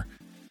anymore.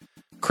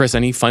 Chris,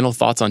 any final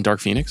thoughts on Dark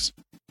Phoenix?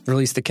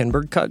 Release the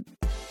Kinberg cut?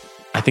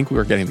 I think we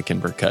were getting the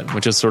Kinberg cut,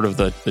 which is sort of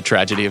the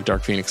tragedy of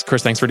Dark Phoenix.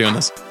 Chris, thanks for doing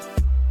this.